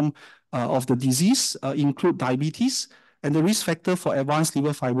severe form of the disease, include diabetes, and the risk factor for advanced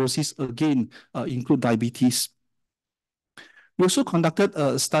liver fibrosis, again, include diabetes. We also conducted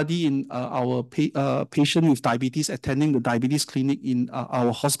a study in our patient with diabetes attending the diabetes clinic in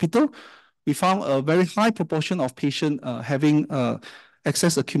our hospital. We found a very high proportion of patients having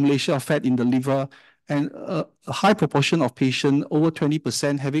excess accumulation of fat in the liver, and a high proportion of patients, over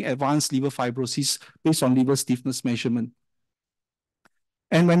 20%, having advanced liver fibrosis based on liver stiffness measurement.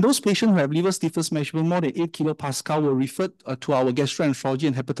 And when those patients who have liver stiffness measurement more than 8 kilopascal were referred to our gastroenterology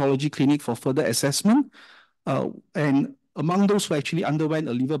and hepatology clinic for further assessment, and among those who actually underwent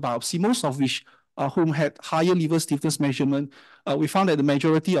a liver biopsy, most of which whom had higher liver stiffness measurement, we found that the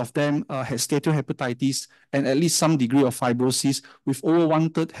majority of them had steatohepatitis and at least some degree of fibrosis, with over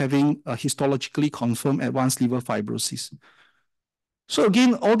 1/3 having histologically confirmed advanced liver fibrosis. So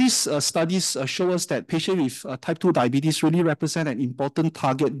again, all these studies show us that patients with type 2 diabetes really represent an important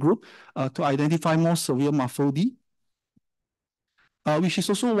target group to identify more severe MAFLD, which is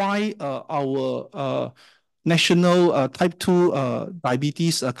also why our National Type 2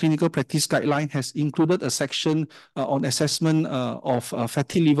 Diabetes Clinical Practice Guideline has included a section on assessment of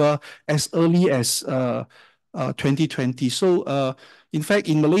fatty liver as early as 2020. So in fact,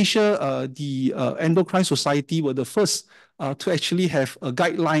 in Malaysia, the Endocrine Society were the first to actually have a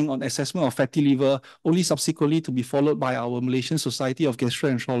guideline on assessment of fatty liver, only subsequently to be followed by our Malaysian Society of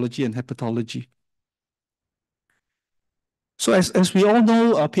Gastroenterology and Hepatology. So as we all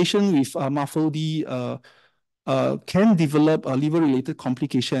know, patients with MAFLD can develop a liver-related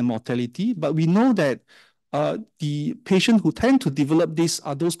complication and mortality, but we know that the patients who tend to develop this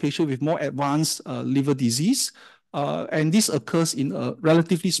are those patients with more advanced liver disease, and this occurs in a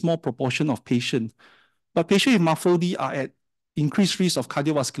relatively small proportion of patients. But patients with MAFLD are at increased risk of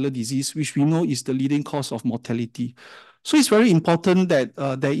cardiovascular disease, which we know is the leading cause of mortality. So it's very important that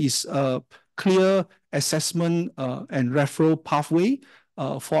there is a clear assessment and referral pathway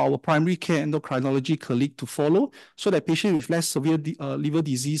for our primary care endocrinology colleague to follow, so that patients with less severe liver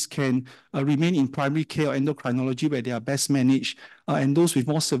disease can remain in primary care or endocrinology where they are best managed, and those with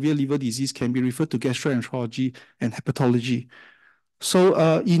more severe liver disease can be referred to gastroenterology and hepatology. So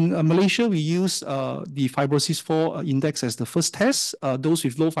in Malaysia, we use the fibrosis 4 index as the first test. Those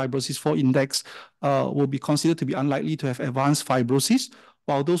with low fibrosis 4 index will be considered to be unlikely to have advanced fibrosis,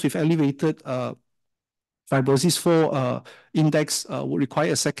 while those with elevated fibrosis 4 index would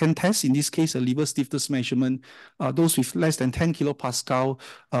require a second test, in this case, a liver stiffness measurement. Those with less than 10 kilopascal,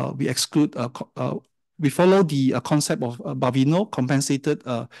 we exclude, we follow the concept of Baveno, compensated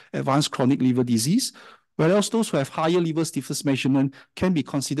advanced chronic liver disease, whereas those who have higher liver stiffness measurement can be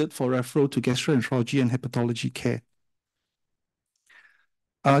considered for referral to gastroenterology and hepatology care.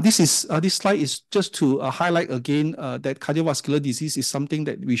 This slide is just to highlight again that cardiovascular disease is something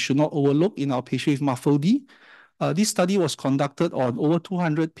that we should not overlook in our patients with MAFLD. This study was conducted on over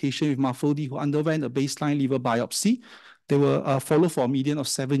 200 patients with MAFLD who underwent a baseline liver biopsy. They were followed for a median of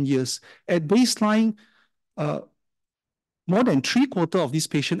 7 years. At baseline, more than 3/4 of these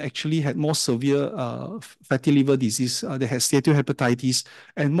patients actually had more severe fatty liver disease. They had steatohepatitis,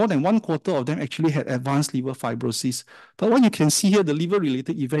 and more than 1/4 of them actually had advanced liver fibrosis. But what you can see here, the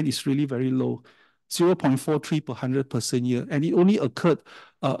liver-related event is really very low, 0.43 per 100 person year, and it only occurred.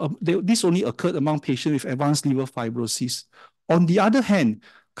 This only occurred among patients with advanced liver fibrosis. On the other hand,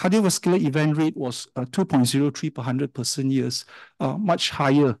 cardiovascular event rate was 2.03 per 100 person years, much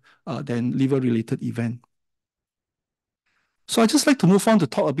higher than liver-related event. So I'd just like to move on to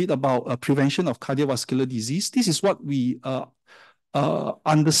talk a bit about prevention of cardiovascular disease. This is what we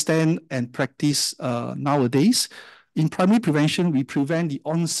understand and practice nowadays. In primary prevention, we prevent the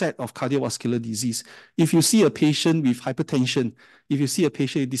onset of cardiovascular disease. If you see a patient with hypertension, if you see a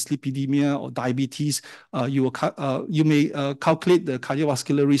patient with dyslipidemia or diabetes, you may calculate the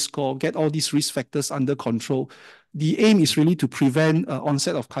cardiovascular risk score, get all these risk factors under control. The aim is really to prevent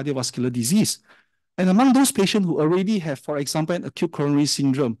onset of cardiovascular disease. And among those patients who already have, for example, an acute coronary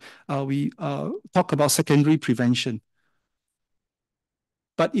syndrome, we talk about secondary prevention.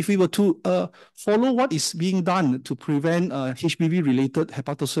 But if we were to follow what is being done to prevent HBV-related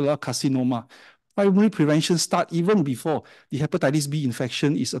hepatocellular carcinoma, primary prevention starts even before the hepatitis B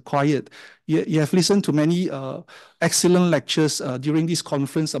infection is acquired. You have listened to many excellent lectures during this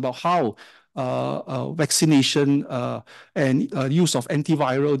conference about how vaccination and use of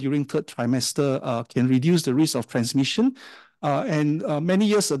antiviral during third trimester can reduce the risk of transmission. Many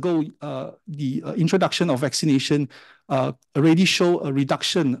years ago, the introduction of vaccination already showed a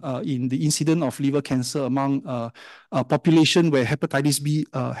reduction in the incidence of liver cancer among a population where hepatitis B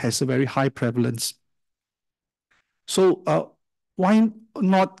has a very high prevalence. So why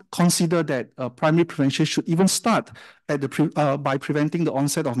not consider that primary prevention should even start at by preventing the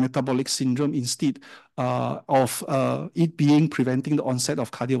onset of metabolic syndrome instead of it being preventing the onset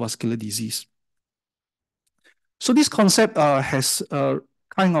of cardiovascular disease? So this concept has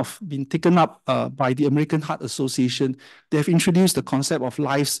kind of been taken up by the American Heart Association. They have introduced the concept of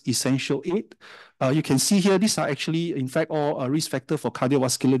life's essential 8. You can see here, these are actually, in fact, all risk factors for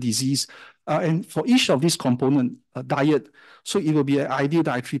cardiovascular disease. And for each of these components, diet, so it will be an ideal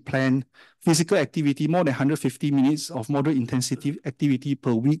dietary plan, physical activity, more than 150 minutes of moderate intensity activity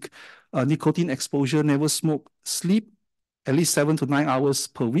per week, nicotine exposure, never smoke, sleep, at least 7 to 9 hours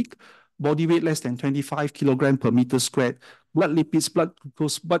per week, body weight less than 25 kilograms per meter squared, blood lipids, blood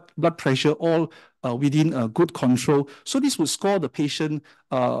glucose, blood pressure, all within good control. So this would score the patient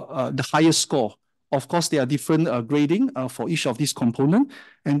the highest score. Of course, there are different grading for each of these components.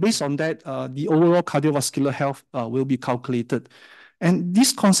 And based on that, the overall cardiovascular health will be calculated. And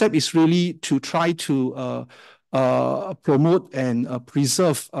this concept is really to try to promote and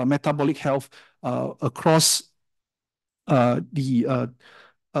preserve metabolic health across the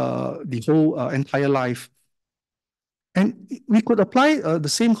whole entire life. And we could apply the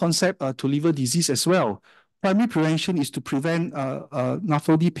same concept to liver disease as well. Primary prevention is to prevent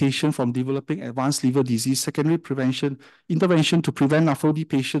NAFLD patient from developing advanced liver disease. Secondary intervention to prevent NAFLD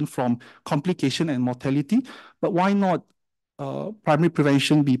patient from complication and mortality. But why not primary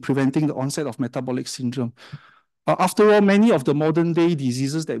prevention be preventing the onset of metabolic syndrome? After all, many of the modern day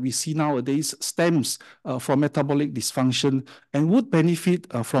diseases that we see nowadays stems from metabolic dysfunction and would benefit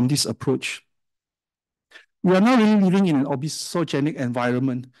from this approach. We are now really living in an obesogenic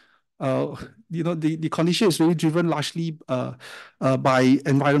environment. The condition is really driven largely by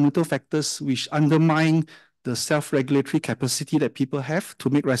environmental factors which undermine the self-regulatory capacity that people have to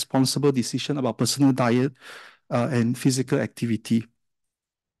make responsible decisions about personal diet and physical activity.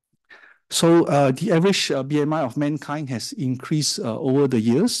 So the average BMI of mankind has increased over the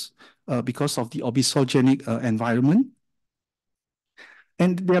years because of the obesogenic environment.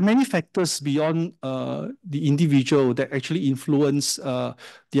 And there are many factors beyond the individual that actually influence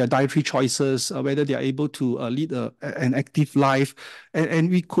their dietary choices, whether they are able to lead an active life. And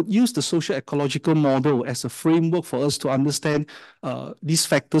we could use the social ecological model as a framework for us to understand these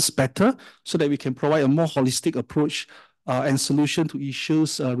factors better so that we can provide a more holistic approach and solution to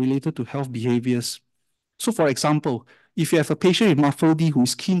issues related to health behaviors. So for example, if you have a patient with MAFLD who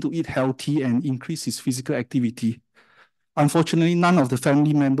is keen to eat healthy and increase his physical activity, unfortunately, none of the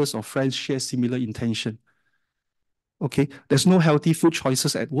family members or friends share similar intention. Okay, there's no healthy food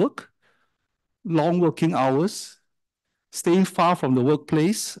choices at work, long working hours, staying far from the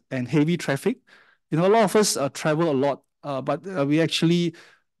workplace, and heavy traffic. A lot of us travel a lot, but we actually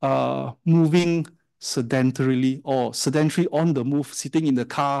moving sedentarily or sedentary on the move, sitting in the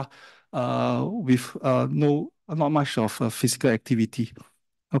car with not much of physical activity.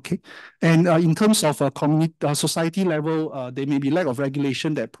 Okay, and in terms of community, society level, there may be lack of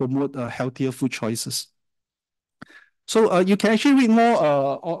regulation that promote healthier food choices. So you can actually read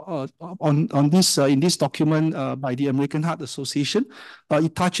more on this in this document by the American Heart Association.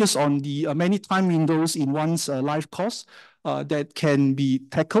 It touches on the many time windows in one's life course that can be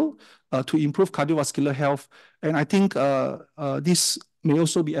tackled to improve cardiovascular health. And I think this may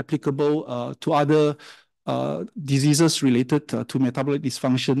also be applicable to other diseases related to metabolic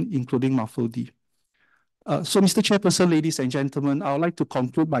dysfunction, including MAFLD. So, Mr. Chairperson, ladies and gentlemen, I would like to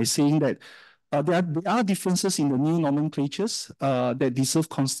conclude by saying that there are differences in the new nomenclatures that deserve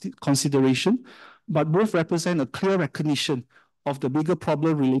consideration, but both represent a clear recognition of the bigger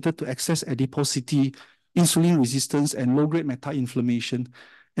problem related to excess adiposity, insulin resistance, and low-grade meta-inflammation.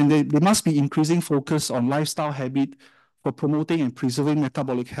 And there must be increasing focus on lifestyle habit for promoting and preserving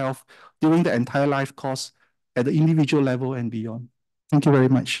metabolic health during the entire life course at the individual level and beyond. Thank you very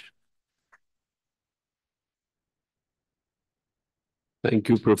much. Thank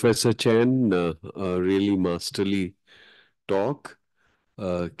you, Professor Chen. A really masterly talk.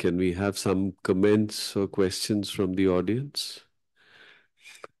 Can we have some comments or questions from the audience?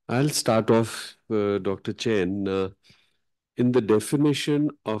 I'll start off, Dr. Chen. In the definition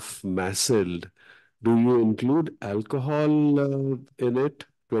of MAFLD, do you include alcohol in it,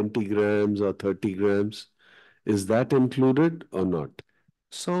 20 grams or 30 grams? Is that included or not?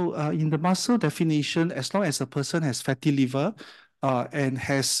 So in the muscle definition, as long as a person has fatty liver and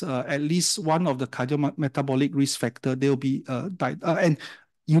has at least one of the cardiometabolic risk factor, they'll be and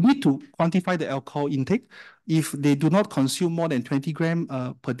you need to quantify the alcohol intake. If they do not consume more than 20 grams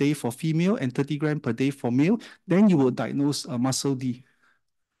per day for female and 30 grams per day for male, then you will diagnose muscle D.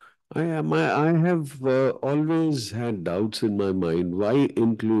 I have always had doubts in my mind. Why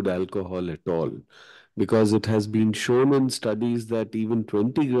include alcohol at all? Because it has been shown in studies that even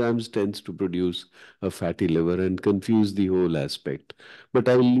 20 grams tends to produce a fatty liver and confuse the whole aspect. But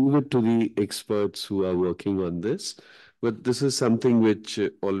I'll leave it to the experts who are working on this. But this is something which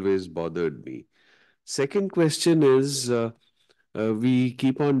always bothered me. Second question is, we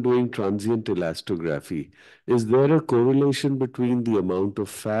keep on doing transient elastography. Is there a correlation between the amount of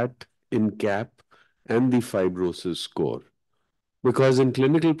fat in CAP and the fibrosis score? Because in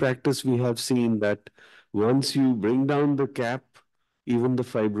clinical practice, we have seen that once you bring down the CAP, even the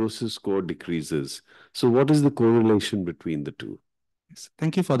fibrosis score decreases. So what is the correlation between the two? Yes,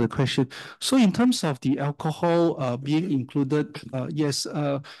 thank you for the question. So in terms of the alcohol being included, yes,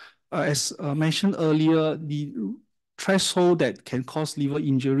 as mentioned earlier, the threshold that can cause liver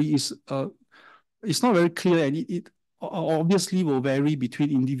injury is it's not very clear, and it obviously will vary between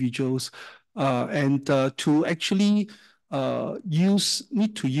individuals. And to actually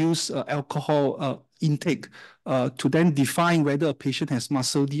need to use alcohol intake to then define whether a patient has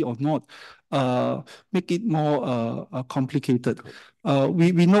muscle D or not, make it more complicated.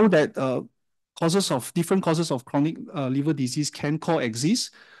 We know that different causes of chronic liver disease can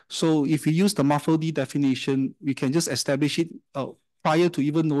coexist. So if we use the MAFLD definition, we can just establish it prior to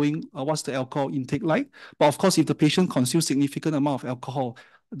even knowing what's the alcohol intake like. But of course, if the patient consumes significant amount of alcohol,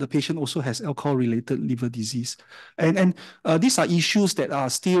 the patient also has alcohol-related liver disease. And these are issues that are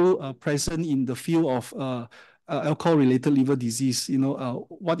still present in the field of alcohol-related liver disease.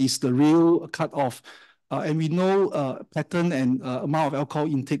 What is the real cutoff? And we know pattern and amount of alcohol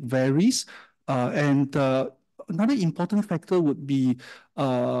intake varies. And another important factor would be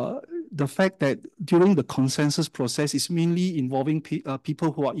the fact that during the consensus process, it's mainly involving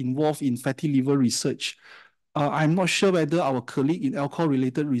people who are involved in fatty liver research. I'm not sure whether our colleague in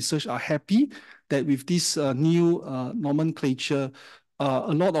alcohol-related research are happy that with this new nomenclature,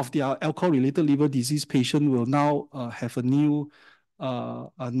 a lot of their alcohol-related liver disease patient will now have a new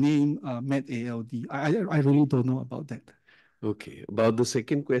name, MAFLD. I really don't know about that. Okay, about the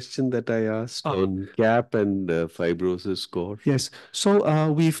second question that I asked on CAP and fibrosis score. Yes,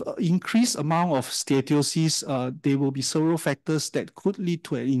 so with increased amount of steatosis, there will be several factors that could lead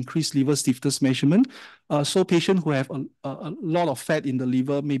to an increased liver stiffness measurement. So patients who have a lot of fat in the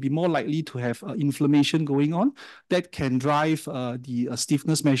liver may be more likely to have inflammation going on that can drive the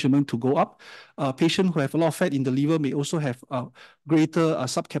stiffness measurement to go up. Patients who have a lot of fat in the liver may also have greater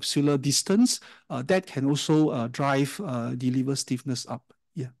subcapsular distance that can also drive the liver stiffness up.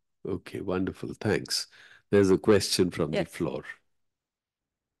 Yeah. Okay, wonderful. Thanks. There's a question from the floor.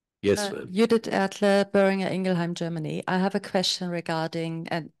 Yes, ma'am. Judith Erdle, Boehringer Ingelheim, Germany. I have a question regarding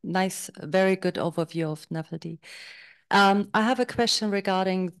a nice, very good overview of MAFLD. I have a question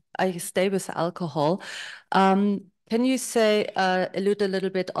regarding, I stay with alcohol. Can you allude a little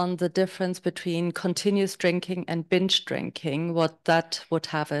bit on the difference between continuous drinking and binge drinking, what that would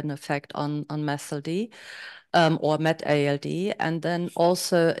have an effect on MAFLD? Or MAFLD, and then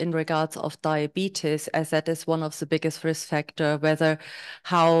also in regards of diabetes, as that is one of the biggest risk factor, whether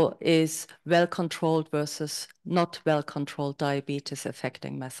how is well-controlled versus not well-controlled diabetes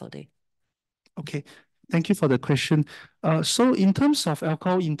affecting MAFLD? Okay, thank you for the question. So in terms of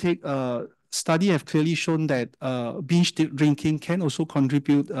alcohol intake, study have clearly shown that binge drinking can also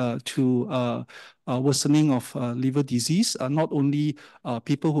contribute to worsening of liver disease, not only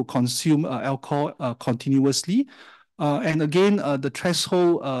people who consume alcohol continuously. And again, the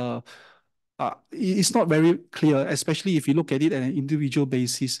threshold is not very clear, especially if you look at it on an individual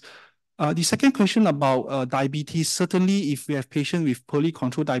basis. The second question about diabetes, certainly if we have patients with poorly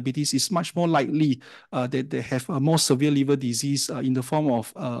controlled diabetes, it's much more likely that they have a more severe liver disease in the form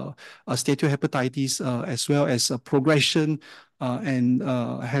of steatohepatitis as well as progression and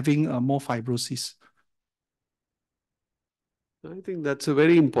having more fibrosis. I think that's a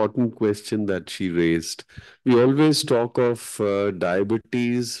very important question that she raised. We always talk of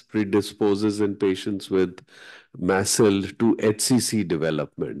diabetes predisposes in patients with MASL to HCC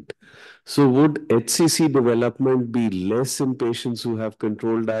development. So would HCC development be less in patients who have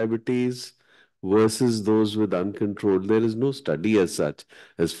controlled diabetes versus those with uncontrolled? There is no study as such,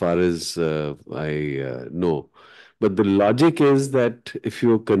 as far as I know. But the logic is that if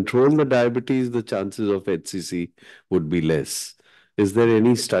you control the diabetes, the chances of HCC would be less. Is there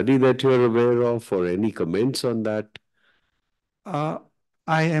any study that you're aware of or any comments on that? I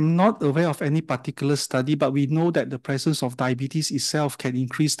am not aware of any particular study, but we know that the presence of diabetes itself can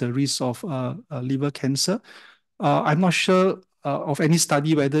increase the risk of liver cancer. I'm not sure of any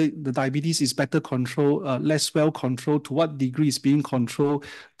study whether the diabetes is better controlled, less well controlled, to what degree is being controlled,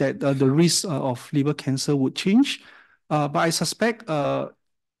 that the risk of liver cancer would change. But I suspect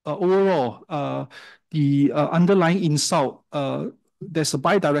overall, the underlying insult, there's a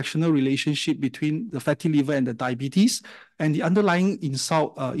bidirectional relationship between the fatty liver and the diabetes, and the underlying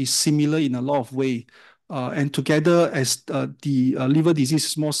insult is similar in a lot of ways. And together, as the liver disease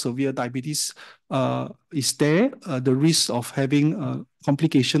is more severe, diabetes is there, the risk of having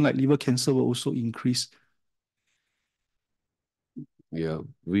complication like liver cancer will also increase. Yeah,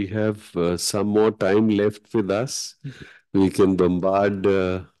 we have some more time left with us. We can bombard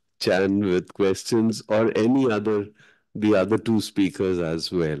Chan with questions or the other two speakers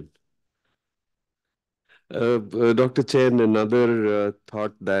as well. Dr. Chen, another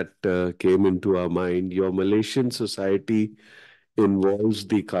thought that came into our mind, your Malaysian society involves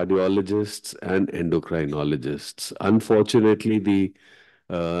the cardiologists and endocrinologists. Unfortunately, the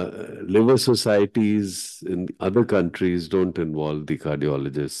liver societies in other countries don't involve the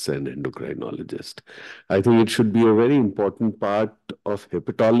cardiologists and endocrinologists. I think it should be a very important part of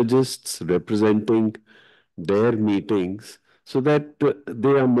hepatologists representing their meetings so that they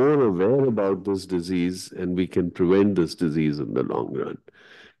are more aware about this disease and we can prevent this disease in the long run.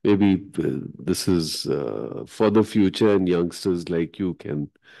 Maybe this is for the future and youngsters like you can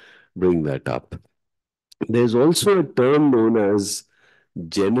bring that up. There's also a term known as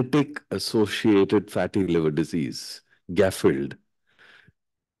genetic associated fatty liver disease, GAFLD.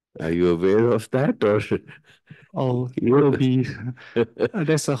 Are you aware of that? Or Oh, it will be,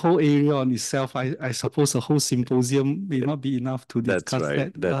 there's a whole area on itself. I suppose a whole symposium may not be enough to discuss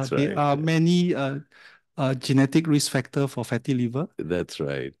that. That's There right. are many genetic risk factors for fatty liver. That's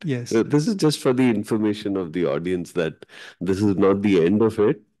right. Yes. This is just for the information of the audience that this is not the end of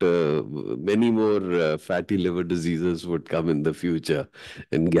it. Many more fatty liver diseases would come in the future.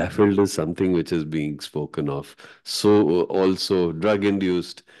 And GAFLD is something which is being spoken of. So also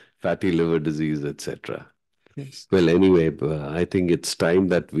drug-induced fatty liver disease, etc. Yes. Well, anyway, I think it's time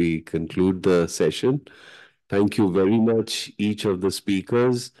that we conclude the session. Thank you very much, each of the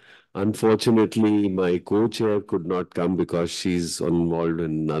speakers. Unfortunately, my co-chair could not come because she's involved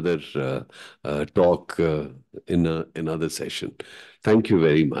in another talk in another session. Thank you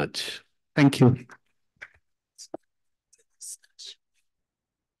very much. Thank you. It's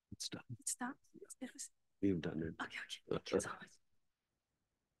done. It's done. We've done it. Okay, okay. Thank you so much.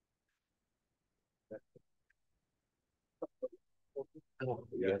 Oh,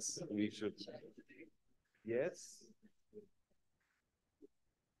 yes, we should. Yes.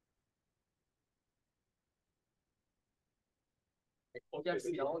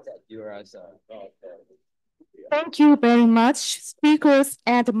 Thank you very much, speakers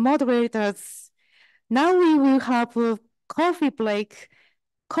and moderators. Now we will have a coffee break.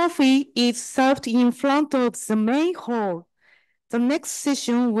 Coffee is served in front of the main hall. The next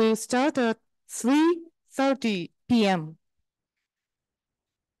session will start at 3:30 p.m.